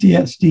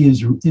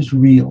PTSD is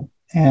real.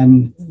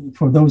 And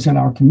for those in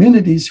our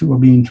communities who are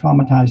being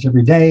traumatized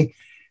every day,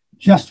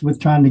 just with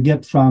trying to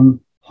get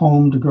from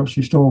home to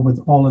grocery store with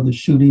all of the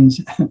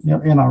shootings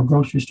in our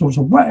grocery stores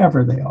or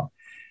wherever they are,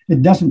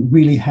 it doesn't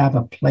really have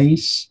a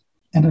place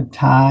and a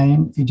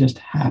time. It just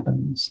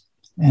happens.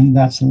 And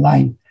that's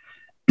life.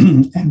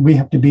 And we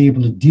have to be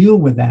able to deal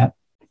with that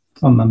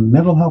from a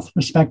mental health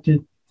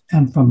perspective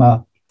and from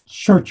a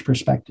church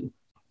perspective.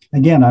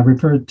 Again, I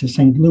referred to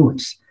St.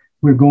 Louis.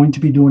 We're going to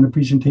be doing a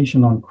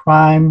presentation on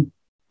crime,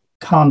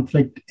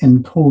 conflict,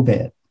 and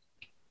COVID.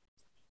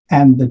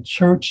 And the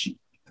church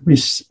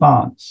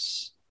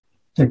response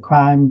to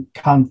crime,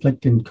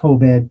 conflict, and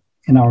COVID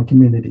in our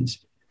communities.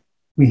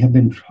 We have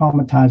been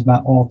traumatized by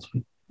all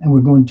three. And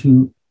we're going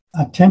to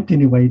attempt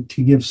anyway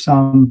to give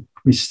some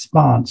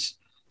response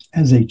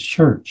as a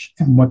church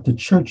and what the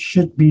church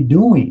should be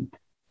doing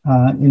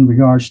in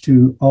regards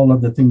to all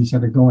of the things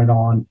that are going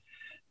on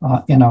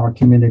in our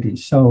community.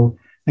 So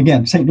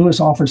again, St. Louis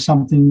offers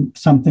some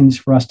things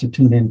for us to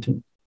tune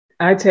into.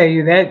 I tell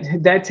you,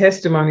 that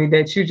testimony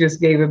that you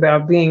just gave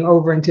about being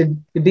over into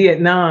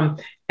Vietnam,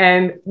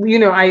 and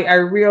I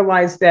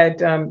realized that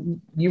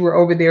you were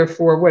over there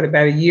for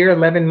about a year,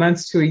 11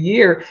 months to a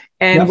year,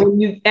 and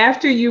yes.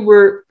 After you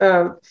were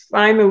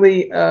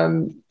finally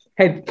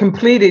had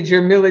completed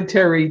your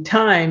military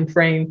time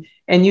frame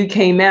and you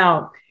came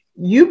out,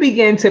 you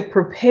began to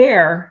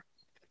prepare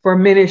for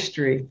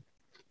ministry.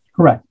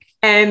 Correct.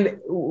 And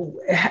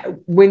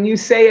when you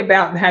say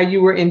about how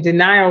you were in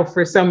denial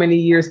for so many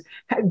years,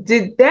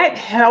 did that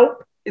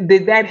help?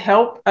 Did that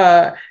help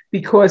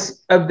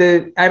because of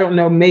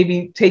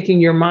maybe taking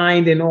your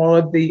mind and all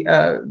of the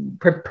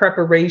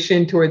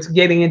preparation towards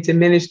getting into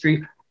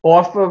ministry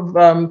off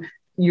of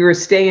your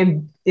stay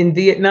in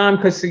Vietnam?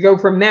 Because to go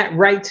from that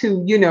right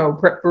to,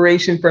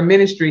 preparation for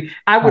ministry,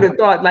 I would have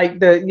thought like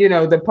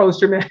the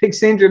post-traumatic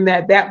syndrome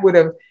that would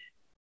have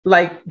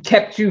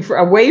kept you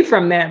away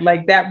from that.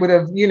 Like that would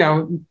have,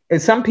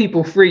 some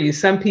people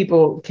freeze, some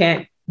people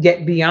can't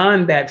get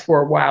beyond that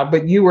for a while,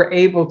 but you were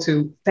able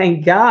to,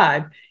 thank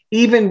God,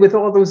 even with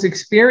all those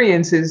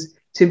experiences,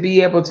 to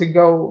be able to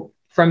go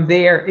from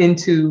there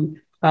into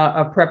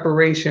a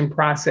preparation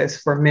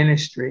process for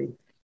ministry,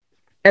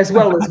 as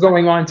well as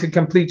going on to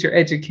complete your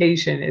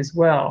education as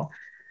well.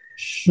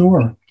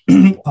 Sure.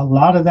 A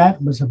lot of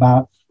that was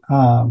about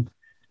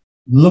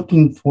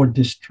looking for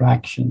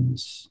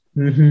distractions.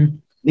 Mm-hmm.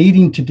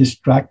 Needing to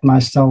distract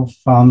myself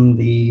from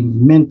the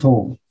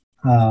mental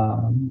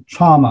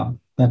trauma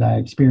that I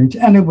experienced,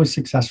 and it was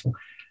successful.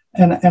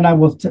 And I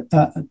will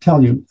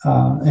tell you,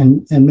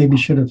 and maybe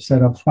should have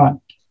said up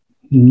front,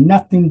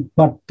 nothing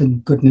but the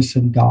goodness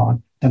of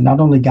God that not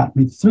only got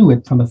me through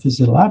it from a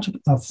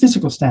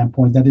physical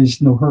standpoint, that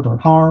is no hurt or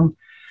harm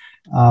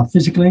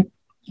physically,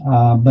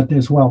 but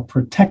as well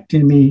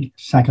protecting me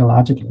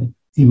psychologically,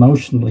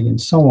 emotionally, and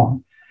so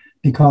on,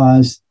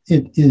 because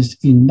it is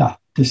enough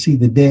to see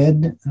the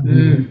dead,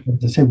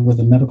 as I said, with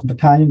the medical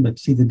battalion, but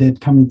see the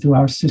dead coming through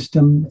our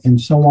system and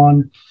so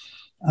on.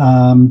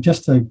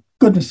 Just the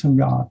goodness of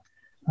God.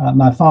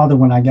 My father,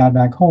 when I got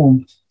back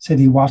home, said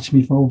he watched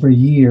me for over a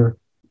year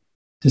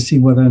to see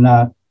whether or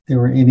not there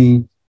were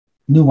any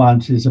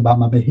nuances about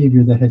my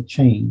behavior that had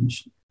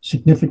changed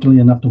significantly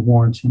enough to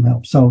warrant some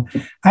help. So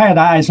I had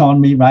eyes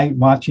on me, right,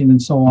 watching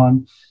and so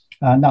on.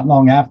 Not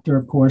long after,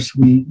 of course,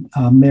 we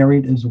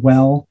married as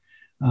well.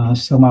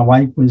 So my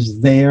wife was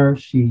there.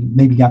 She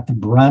maybe got the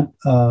brunt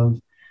of,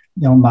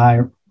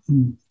 my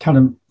kind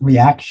of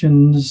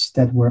reactions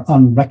that were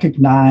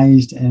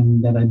unrecognized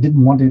and that I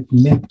didn't want to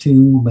admit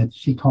to, but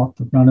she caught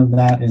the brunt of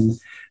that. And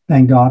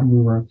thank God we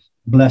were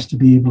blessed to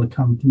be able to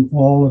come through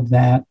all of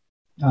that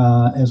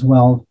as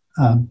well,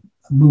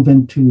 move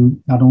into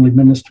not only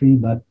ministry,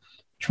 but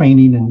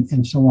training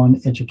and so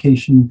on,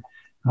 education,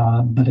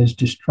 but as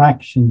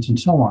distractions and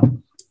so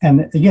on.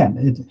 And again,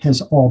 it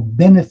has all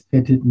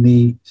benefited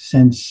me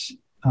since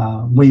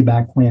way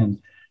back when.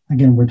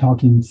 Again, we're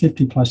talking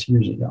 50 plus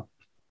years ago.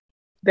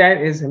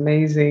 That is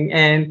amazing.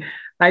 And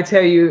I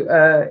tell you,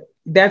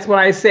 that's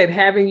why I said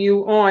having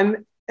you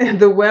on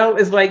the well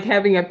is like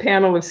having a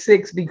panel of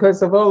 6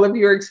 because of all of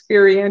your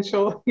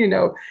experiential,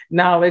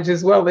 knowledge,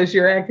 as well as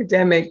your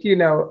academic,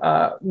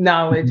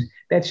 knowledge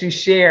that you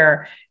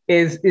share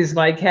is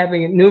like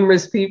having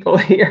numerous people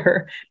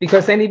here,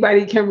 because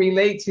anybody can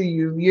relate to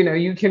you.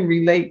 You can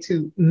relate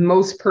to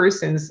most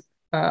persons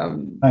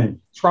right.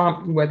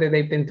 trauma, whether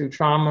they've been through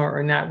trauma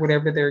or not,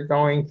 whatever they're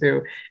going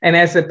through. And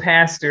as a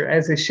pastor,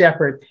 as a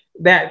shepherd,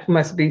 that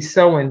must be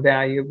so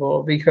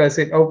invaluable, because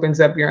it opens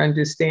up your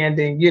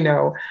understanding,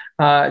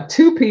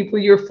 to people,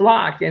 your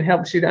flock, and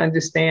helps you to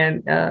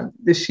understand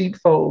the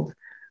sheepfold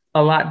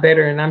a lot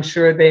better. And I'm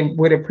sure they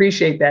would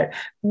appreciate that.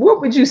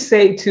 What would you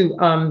say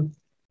to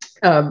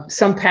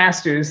some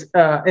pastors,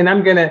 and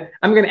I'm gonna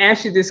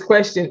ask you this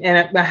question,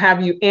 and I'll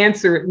have you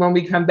answer it when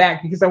we come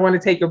back, because I want to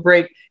take a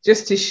break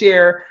just to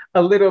share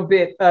a little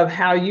bit of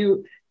how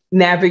you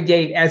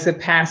navigate as a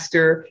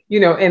pastor,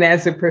 and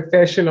as a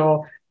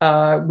professional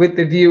with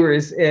the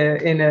viewers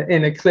in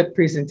a clip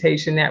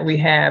presentation that we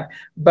have.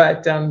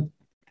 But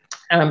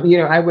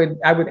I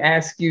would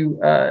ask you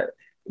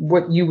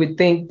what you would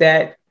think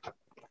that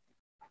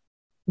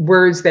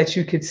words that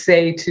you could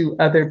say to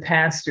other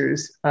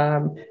pastors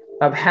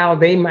of how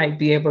they might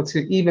be able to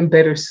even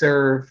better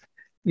serve,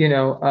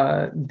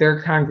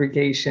 their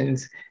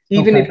congregations,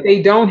 even if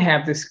they don't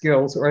have the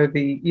skills or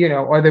the,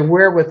 or the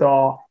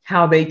wherewithal,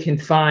 how they can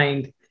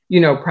find,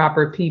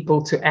 proper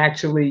people to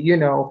actually,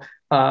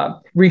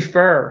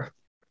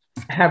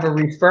 have a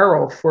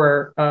referral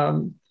for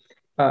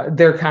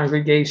their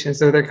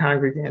congregations or their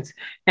congregants.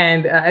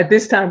 And at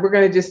this time, we're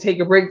going to just take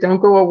a break.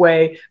 Don't go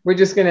away. We're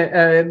just going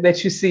to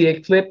let you see a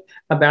clip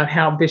about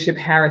how Bishop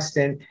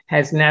Hairston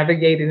has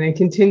navigated and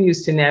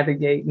continues to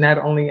navigate, not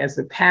only as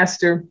a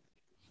pastor,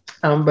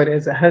 but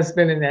as a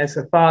husband and as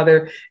a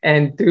father,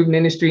 and through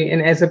ministry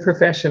and as a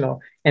professional.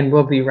 And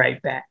we'll be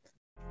right back.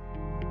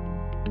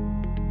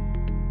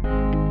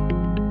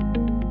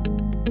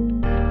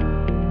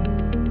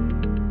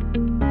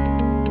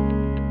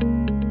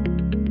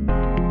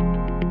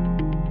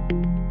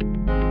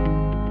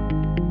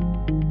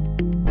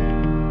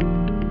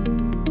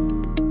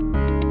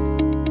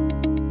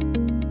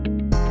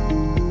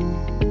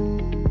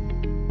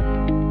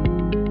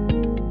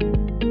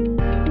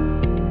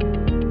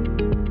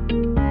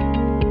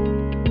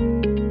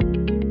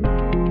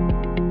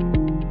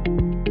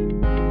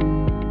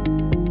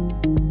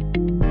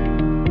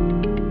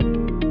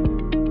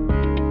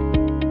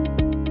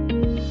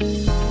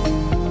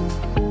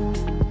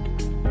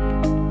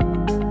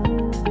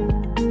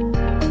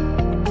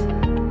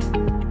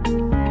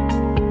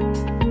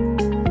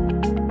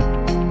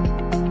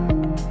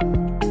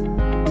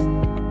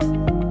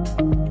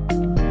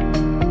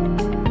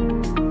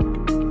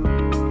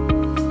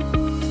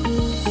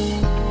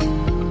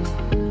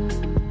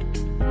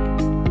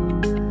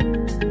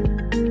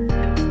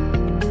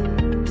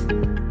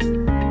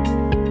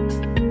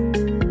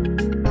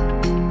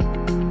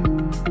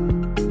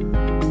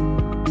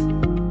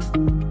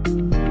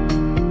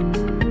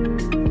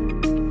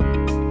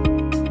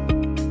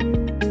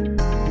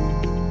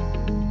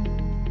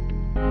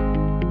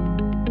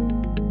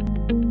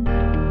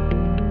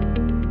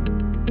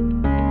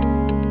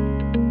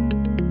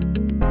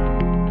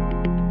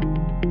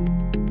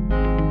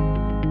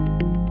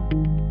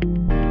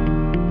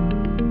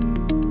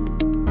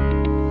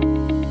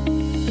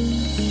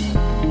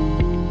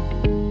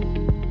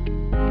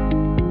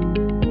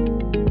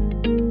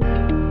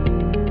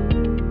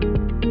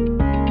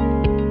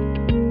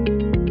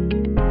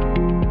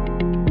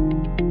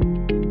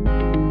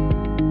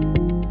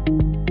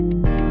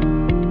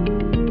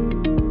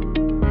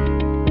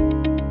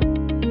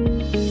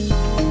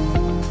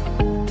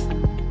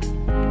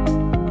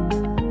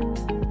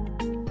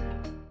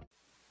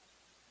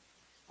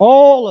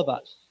 All of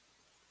us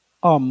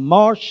are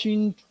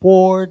marching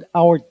toward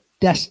our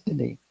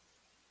destiny.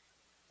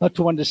 But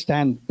to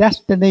understand,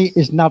 destiny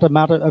is not a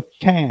matter of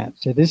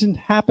chance. It isn't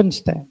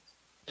happenstance,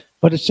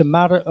 but it's a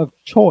matter of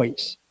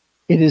choice.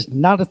 It is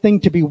not a thing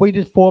to be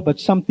waited for, but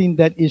something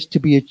that is to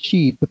be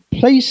achieved. The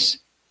place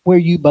where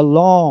you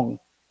belong,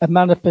 a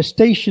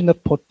manifestation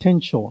of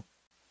potential.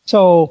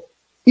 So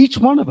each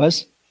one of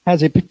us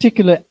has a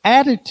particular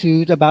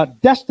attitude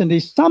about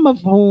destiny, some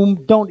of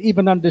whom don't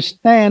even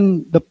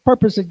understand the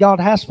purpose that God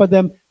has for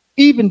them,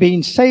 even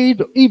being saved,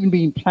 or even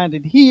being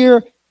planted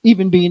here,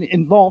 even being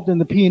involved in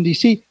the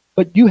PNDC.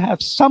 But you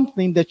have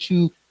something that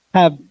you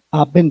have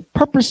been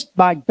purposed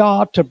by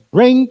God to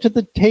bring to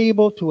the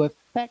table, to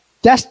affect.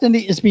 Destiny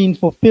is being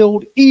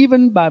fulfilled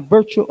even by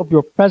virtue of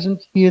your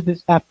presence here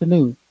this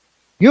afternoon.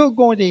 You're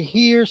going to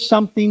hear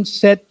something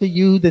said to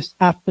you this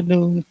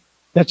afternoon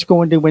that's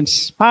going to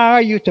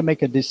inspire you to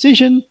make a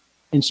decision,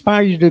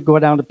 inspire you to go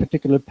down a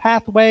particular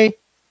pathway,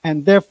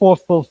 and therefore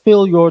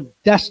fulfill your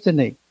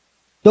destiny.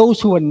 Those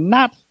who are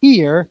not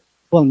here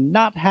will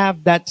not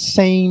have that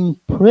same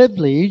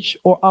privilege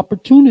or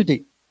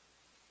opportunity.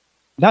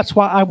 That's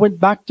why I went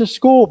back to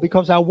school,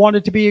 because I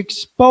wanted to be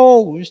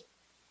exposed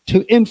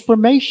to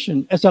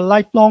information. As a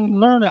lifelong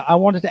learner, I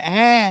wanted to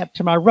add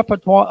to my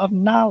repertoire of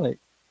knowledge.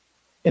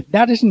 If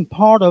that isn't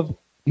part of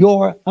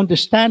your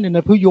understanding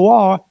of who you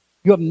are,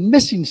 you're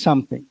missing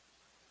something,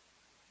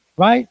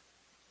 right?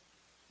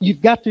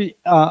 You've got to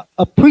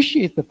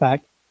appreciate the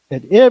fact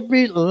that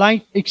every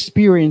life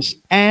experience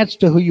adds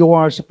to who you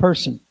are as a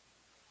person.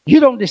 You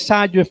don't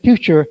decide your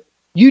future,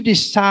 you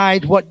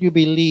decide what you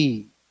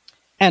believe.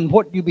 And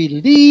what you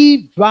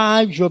believe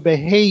drives your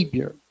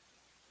behavior.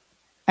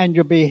 And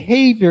your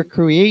behavior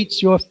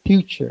creates your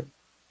future.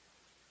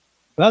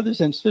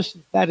 Brothers and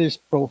sisters, that is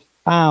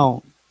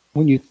profound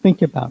when you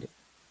think about it.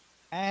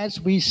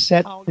 As we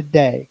set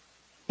today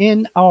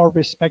in our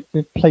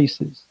respective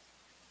places,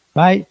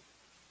 right?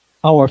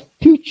 Our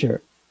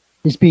future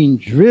is being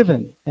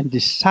driven and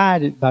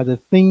decided by the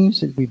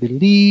things that we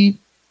believe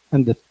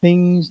and the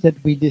things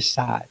that we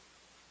decide.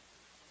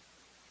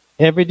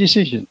 Every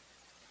decision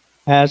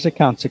has a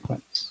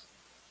consequence.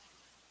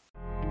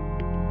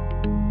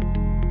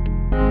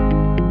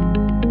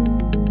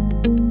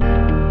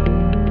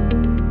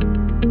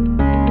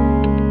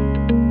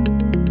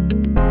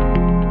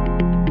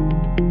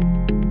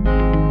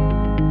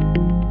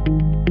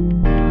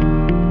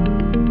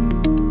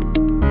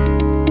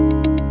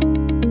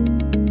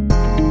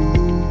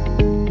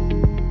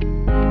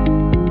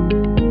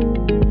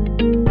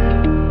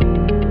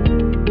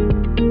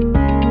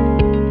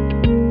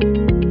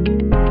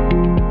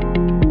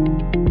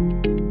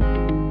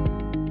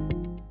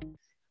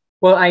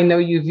 Well, I know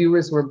you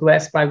viewers were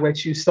blessed by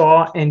what you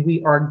saw, and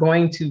we are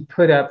going to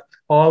put up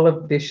all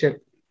of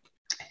Bishop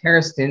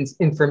HAIRSTON's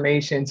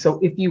information. So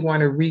if you want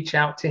to reach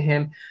out to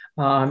him,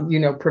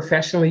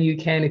 professionally, you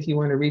can. If you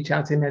want to reach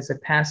out to him as a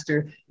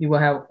pastor, you will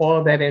have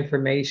all that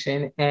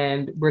information.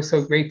 And we're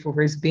so grateful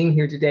for his being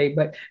here today.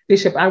 But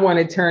Bishop, I want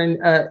to turn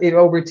it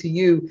over to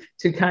you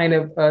to kind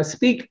of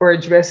speak or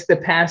address the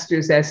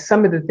pastors as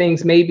some of the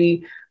things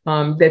maybe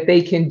that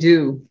they can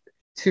do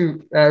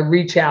to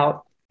reach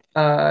out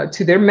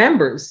to their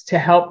members to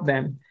help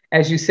them,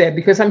 as you said,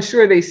 because I'm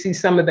sure they see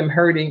some of them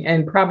hurting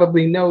and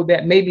probably know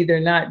that maybe they're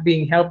not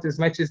being helped as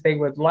much as they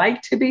would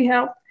like to be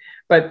helped,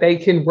 but they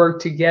can work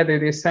together.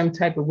 There's some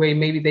type of way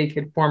maybe they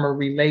could form a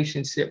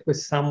relationship with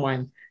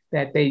someone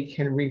that they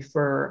can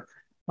refer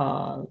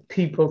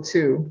people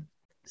to.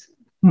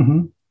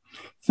 Mm-hmm.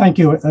 Thank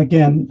you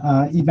again,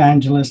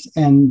 Evangelist.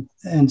 And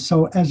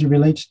so as it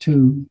relates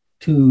to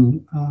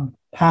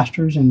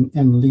pastors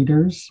and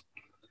leaders,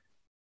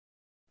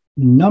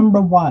 number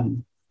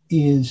one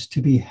is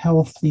to be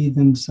healthy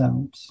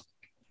themselves,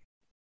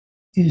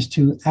 is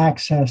to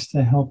access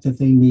the help that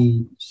they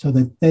need so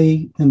that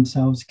they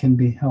themselves can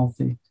be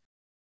healthy.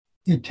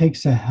 It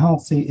takes a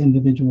healthy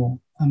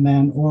individual, a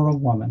man or a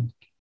woman,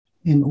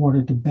 in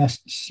order to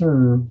best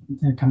serve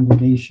their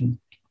congregation.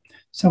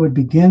 So it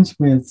begins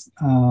with,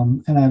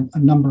 and I have a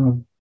number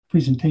of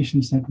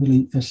presentations that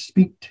really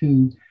speak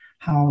to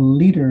how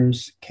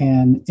leaders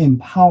can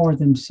empower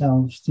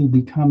themselves through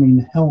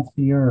becoming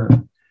healthier.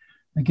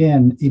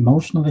 Again,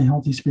 emotionally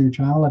healthy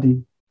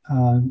spirituality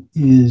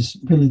is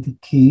really the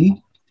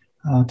key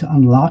to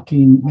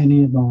unlocking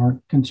many of our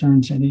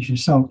concerns and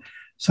issues. So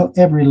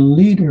every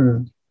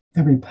leader,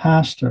 every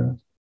pastor,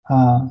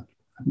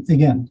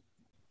 again,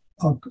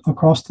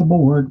 across the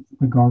board,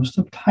 regardless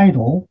of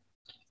title,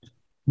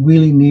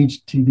 really needs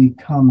to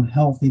become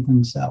healthy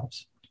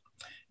themselves.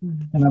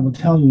 Mm-hmm. And I will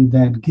tell you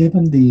that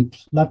given the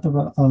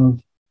plethora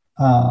of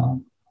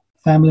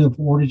family of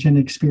origin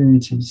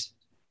experiences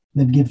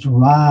that gives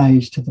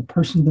rise to the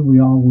person that we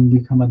are when we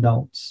become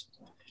adults,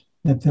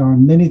 that there are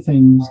many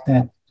things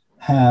that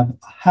have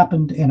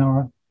happened in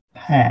our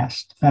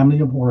past, family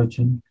of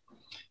origin,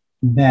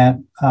 that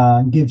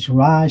gives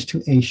rise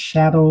to a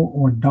shadow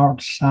or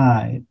dark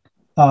side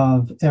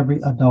of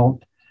every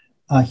adult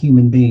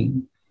human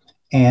being.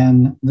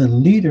 And the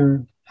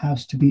leader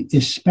has to be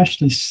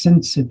especially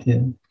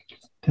sensitive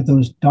to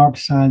those dark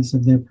sides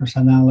of their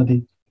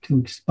personality, to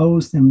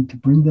expose them, to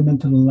bring them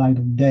into the light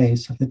of day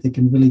so that they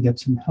can really get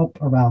some help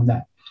around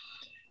that.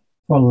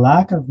 For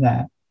lack of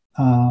that,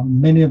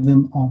 many of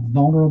them are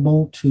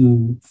vulnerable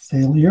to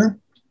failure,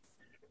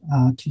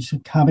 to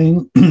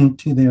succumbing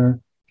to their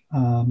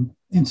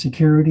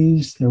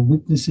insecurities, their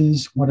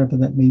weaknesses, whatever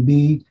that may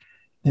be,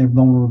 their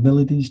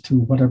vulnerabilities to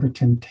whatever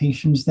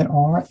temptations there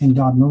are, and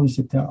God knows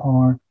that there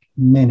are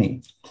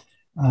many.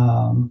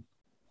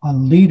 A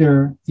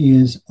leader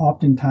is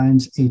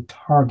oftentimes a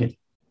target,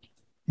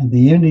 and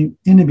the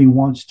enemy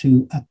wants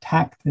to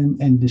attack them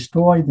and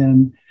destroy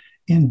them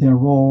in their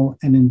role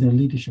and in their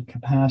leadership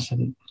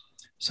capacity.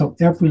 So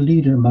every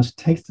leader must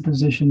take the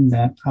position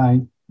that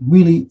I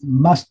really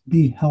must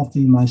be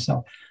healthy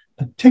myself,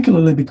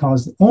 particularly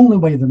because the only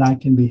way that I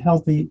can be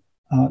healthy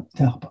to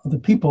help other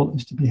people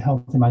is to be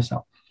healthy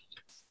myself.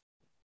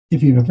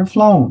 If you've ever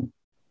flown,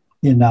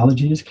 the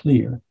analogy is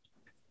clear.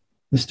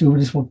 The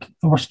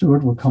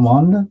steward will come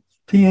on the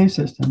PA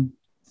system,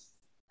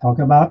 talk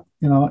about,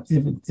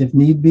 if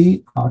need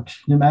be,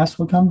 oxygen mask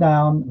will come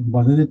down.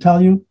 What did it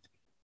tell you?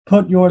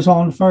 Put yours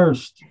on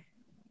first.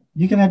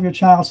 You can have your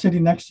child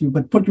sitting next to you,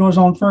 but put yours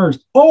on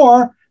first,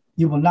 or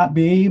you will not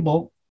be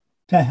able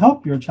to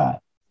help your child.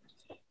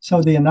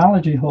 So the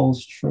analogy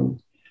holds true.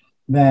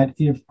 that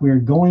if we're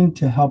going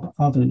to help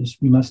others,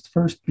 we must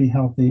first be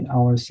healthy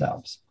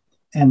ourselves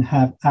and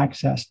have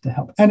access to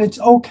help. And it's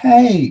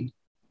okay.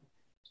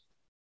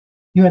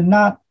 You are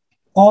not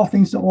all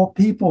things to all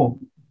people.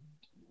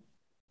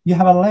 You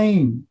have a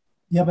lane,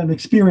 you have an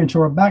experience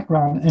or a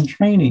background and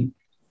training.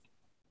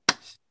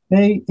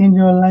 Stay in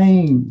your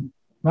lane,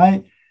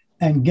 right?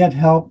 And get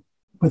help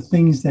with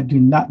things that do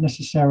not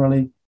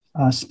necessarily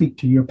speak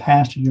to your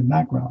past or your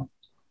background.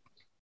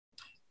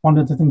 One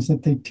of the things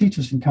that they teach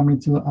us in coming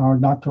through our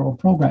doctoral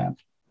program,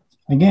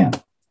 again,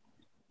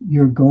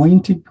 you're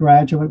going to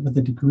graduate with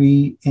a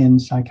degree in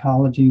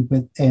psychology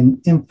with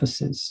an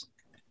emphasis.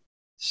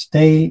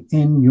 Stay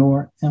in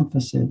your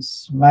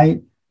emphasis,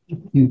 right?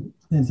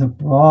 There's a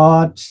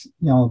broad,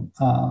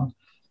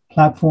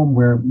 platform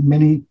where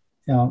many,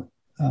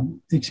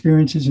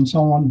 experiences and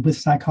so on with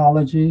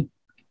psychology,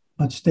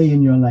 but stay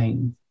in your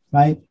lane,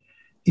 right?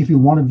 If you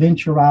want to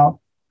venture out,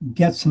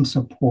 get some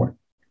support.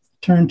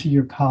 Turn to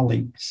your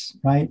colleagues,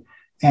 right?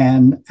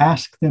 And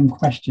ask them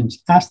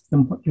questions. Ask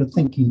them what you're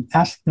thinking.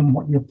 Ask them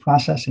what you're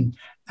processing.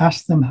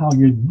 Ask them how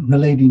you're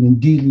relating and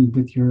dealing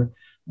with your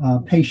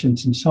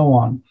patients and so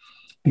on.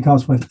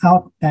 Because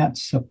without that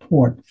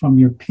support from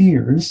your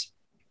peers,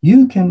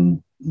 you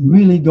can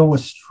really go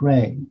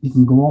astray. You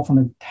can go off on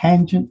a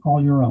tangent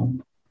all your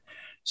own.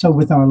 So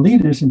with our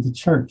leaders in the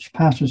church,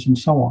 pastors and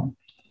so on,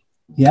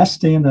 yes,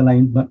 stay in the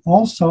lane, but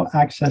also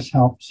access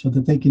help so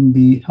that they can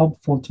be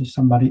helpful to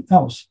somebody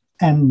else.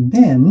 And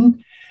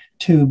then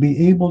to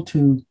be able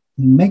to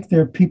make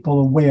their people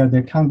aware,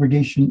 their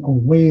congregation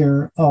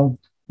aware of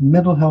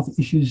mental health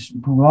issues,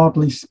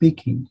 broadly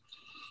speaking,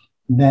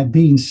 that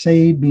being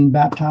saved, being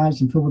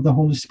baptized and filled with the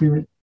Holy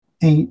Spirit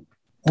ain't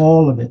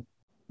all of it,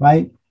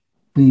 right?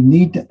 We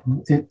need to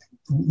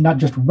not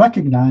just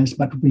recognize,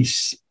 but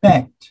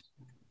respect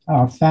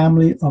our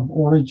family of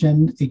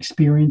origin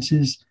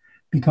experiences,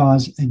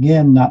 because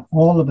again, not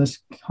all of us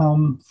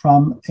come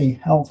from a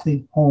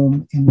healthy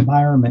home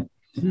environment.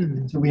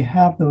 Mm-hmm. So we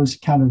have those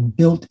kind of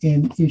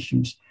built-in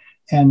issues,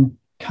 and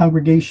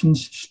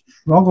congregations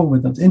struggle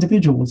with those.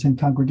 Individuals in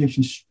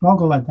congregations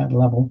struggle at that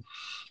level.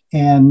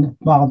 And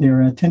while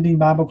they're attending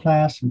Bible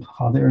class and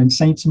while they're in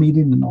saints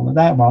meeting and all of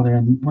that, while they're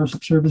in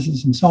worship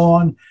services and so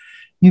on,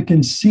 you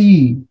can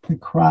see the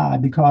cry,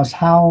 because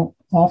how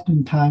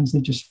oftentimes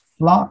they just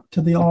flock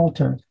to the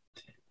altar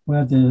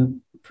where the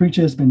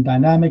preacher has been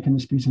dynamic in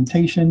his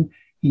presentation.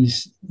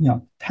 He's,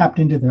 tapped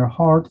into their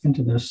heart,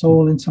 into their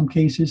soul in some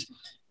cases,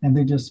 and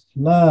they just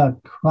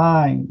flood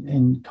crying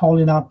and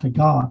calling out to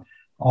God,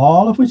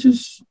 all of which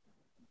is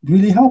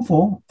really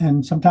helpful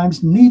and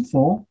sometimes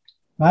needful,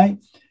 right?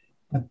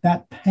 But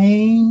that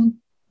pain,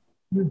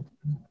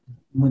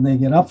 when they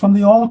get up from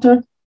the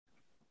altar,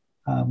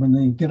 when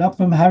they get up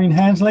from having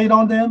hands laid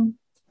on them,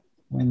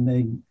 when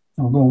they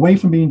go away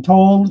from being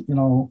told,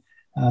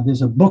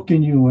 there's a book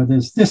in you, or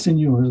there's this in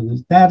you, or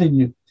there's that in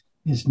you,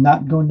 it's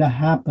not going to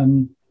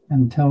happen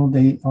until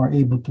they are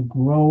able to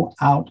grow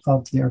out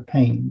of their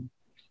pain,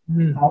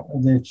 out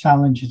of their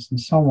challenges and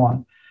so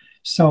on.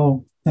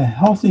 So the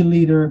healthy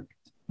leader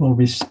will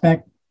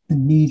respect the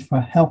need for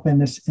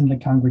helpiness in the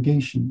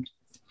congregation.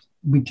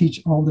 We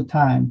teach all the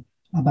time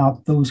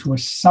about those who are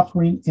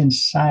suffering in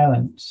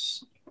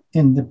silence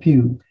in the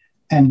pew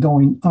and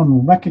going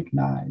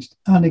unrecognized,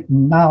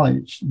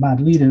 unacknowledged by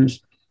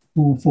leaders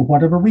who, for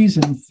whatever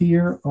reason,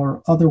 fear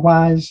or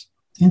otherwise,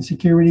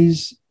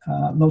 insecurities,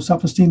 low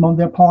self-esteem on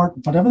their part,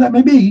 whatever that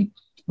may be,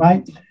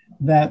 right?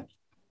 That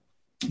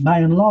by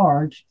and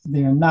large,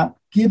 they are not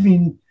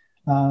giving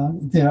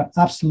their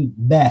absolute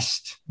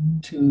best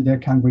to their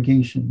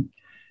congregation.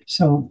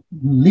 So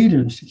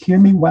leaders, hear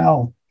me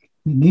well.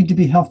 We need to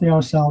be healthy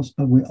ourselves,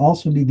 but we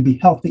also need to be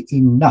healthy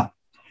enough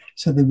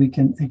so that we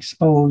can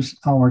expose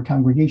our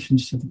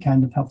congregations to the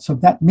kind of health. So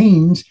that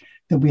means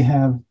that we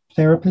have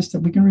therapists that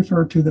we can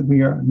refer to, that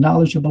we are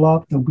knowledgeable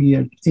of, that we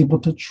are able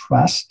to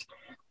trust,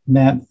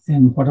 that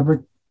in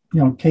whatever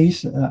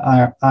case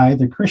are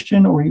either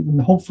Christian or even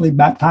hopefully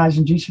baptized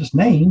in Jesus'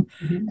 name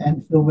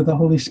and filled with the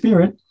Holy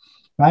Spirit,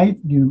 right?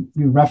 You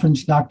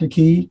referenced Dr.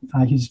 Key.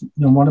 He's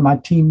one of my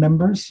team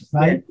members,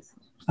 right?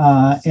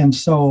 And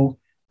so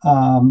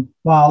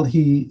while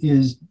he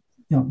is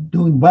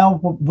doing well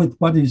with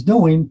what he's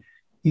doing,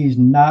 he's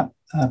not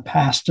a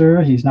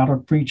pastor, he's not a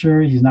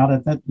preacher, he's not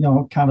at that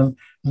kind of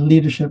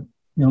leadership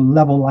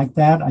level like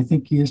that. I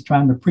think he is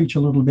trying to preach a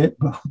little bit,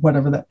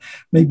 whatever that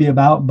may be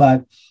about.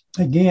 But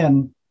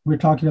again, we're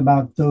talking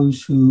about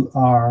those who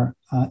are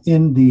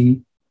in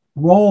the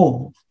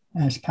role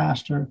as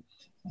pastor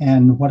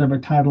and whatever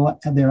title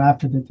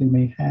thereafter that they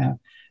may have,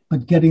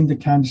 but getting the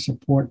kind of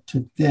support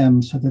to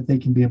them so that they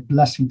can be a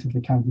blessing to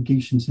the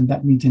congregations. And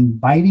that means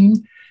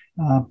inviting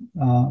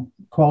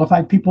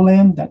qualified people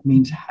in. That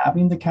means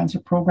having the kinds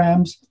of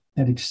programs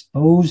that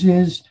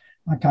exposes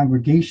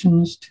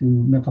congregations to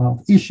mental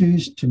health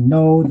issues, to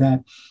know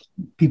that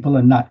people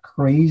are not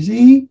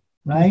crazy,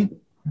 right?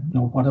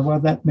 Whatever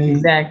that may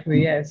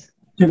exactly, yes,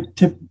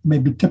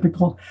 maybe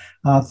typical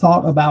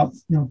thought about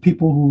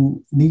people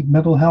who need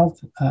mental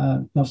health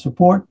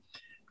support.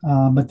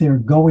 but they're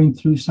going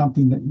through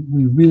something that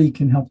we really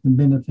can help them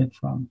benefit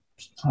from,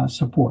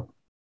 support.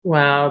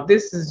 Wow,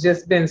 this has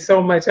just been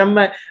so much. I'm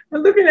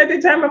looking at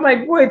the time. I'm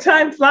like, boy,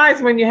 time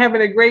flies when you're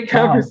having a great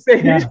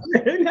conversation.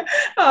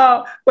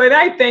 Wow. But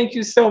I thank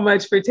you so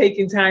much for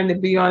taking time to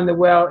be on The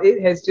Well.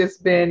 It has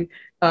just been,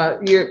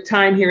 your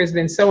time here has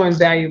been so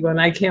invaluable,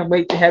 and I can't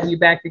wait to have you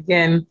back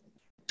again.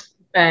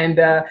 And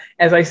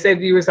as I said,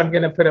 viewers, I'm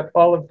going to put up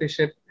all of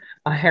Bishop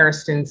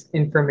HAIRSTON's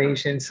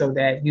information so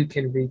that you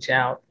can reach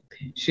out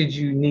should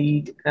you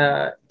need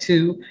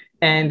to,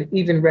 and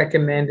even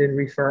recommend and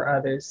refer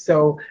others.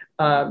 So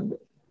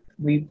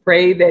we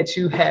pray that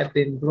you have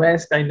been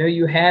blessed. I know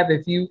you have.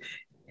 If you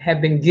have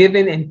been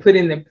given and put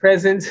in the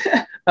presence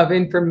of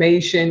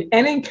information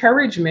and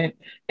encouragement,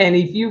 and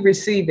if you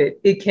receive it,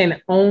 it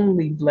can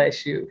only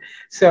bless you.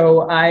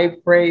 So I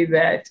pray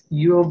that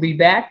you'll be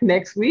back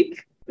next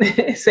week.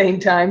 Same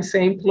time,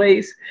 same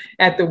place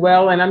at The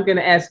Well. And I'm going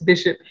to ask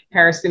Bishop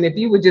HAIRSTON if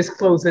you would just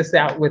close us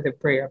out with a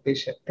prayer,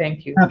 Bishop.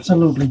 Thank you.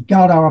 Absolutely.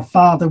 God, our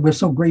Father, we're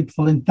so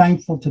grateful and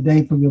thankful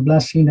today for your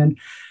blessing. And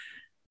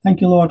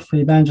thank you, Lord, for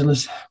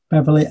Evangelist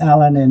Beverly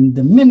Allen and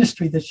the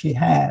ministry that she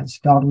has.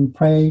 God, we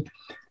pray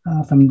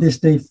from this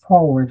day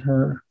forward,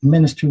 her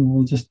ministry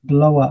will just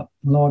blow up,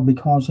 Lord,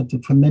 because of the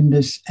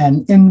tremendous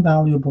and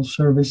invaluable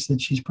service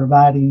that she's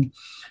providing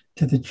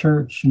to the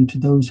church and to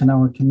those in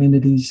our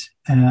communities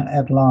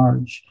at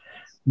large.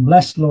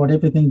 Bless, Lord,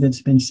 everything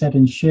that's been said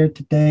and shared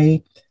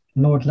today.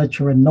 Lord, let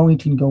your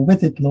anointing go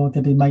with it, Lord,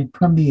 that it might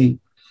permeate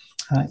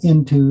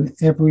into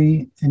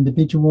every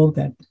individual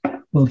that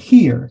will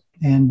hear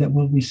and that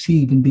will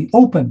receive and be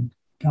open,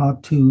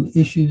 God, to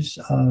issues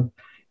of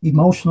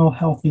emotional,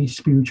 healthy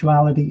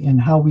spirituality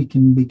and how we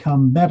can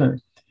become better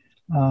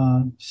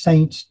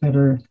saints,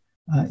 better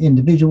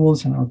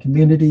individuals in our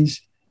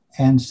communities,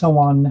 and so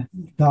on,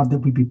 God, that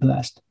we be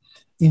blessed.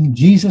 In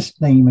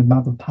Jesus' name and by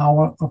the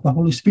power of the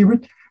Holy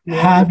Spirit,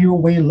 have your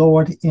way,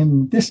 Lord,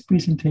 in this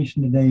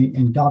presentation today.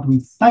 And God, we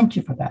thank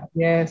you for that.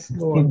 Yes,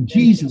 Lord. In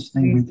Jesus'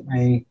 name we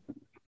pray.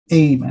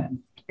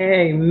 Amen.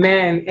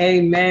 Amen.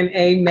 Amen.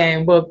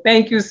 Amen. Well,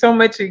 thank you so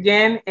much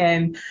again.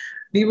 And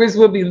viewers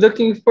will be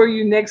looking for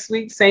you next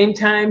week, same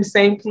time,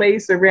 same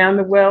place around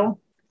The Well,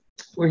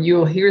 where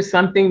you'll hear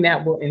something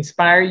that will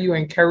inspire you,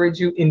 encourage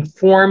you,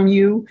 inform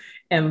you,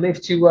 and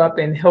lift you up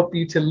and help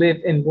you to live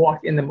and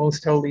walk in the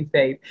most holy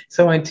faith.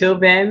 So until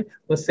then,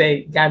 we'll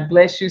say, God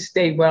bless you,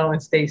 stay well,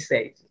 and stay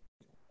safe.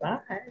 Bye.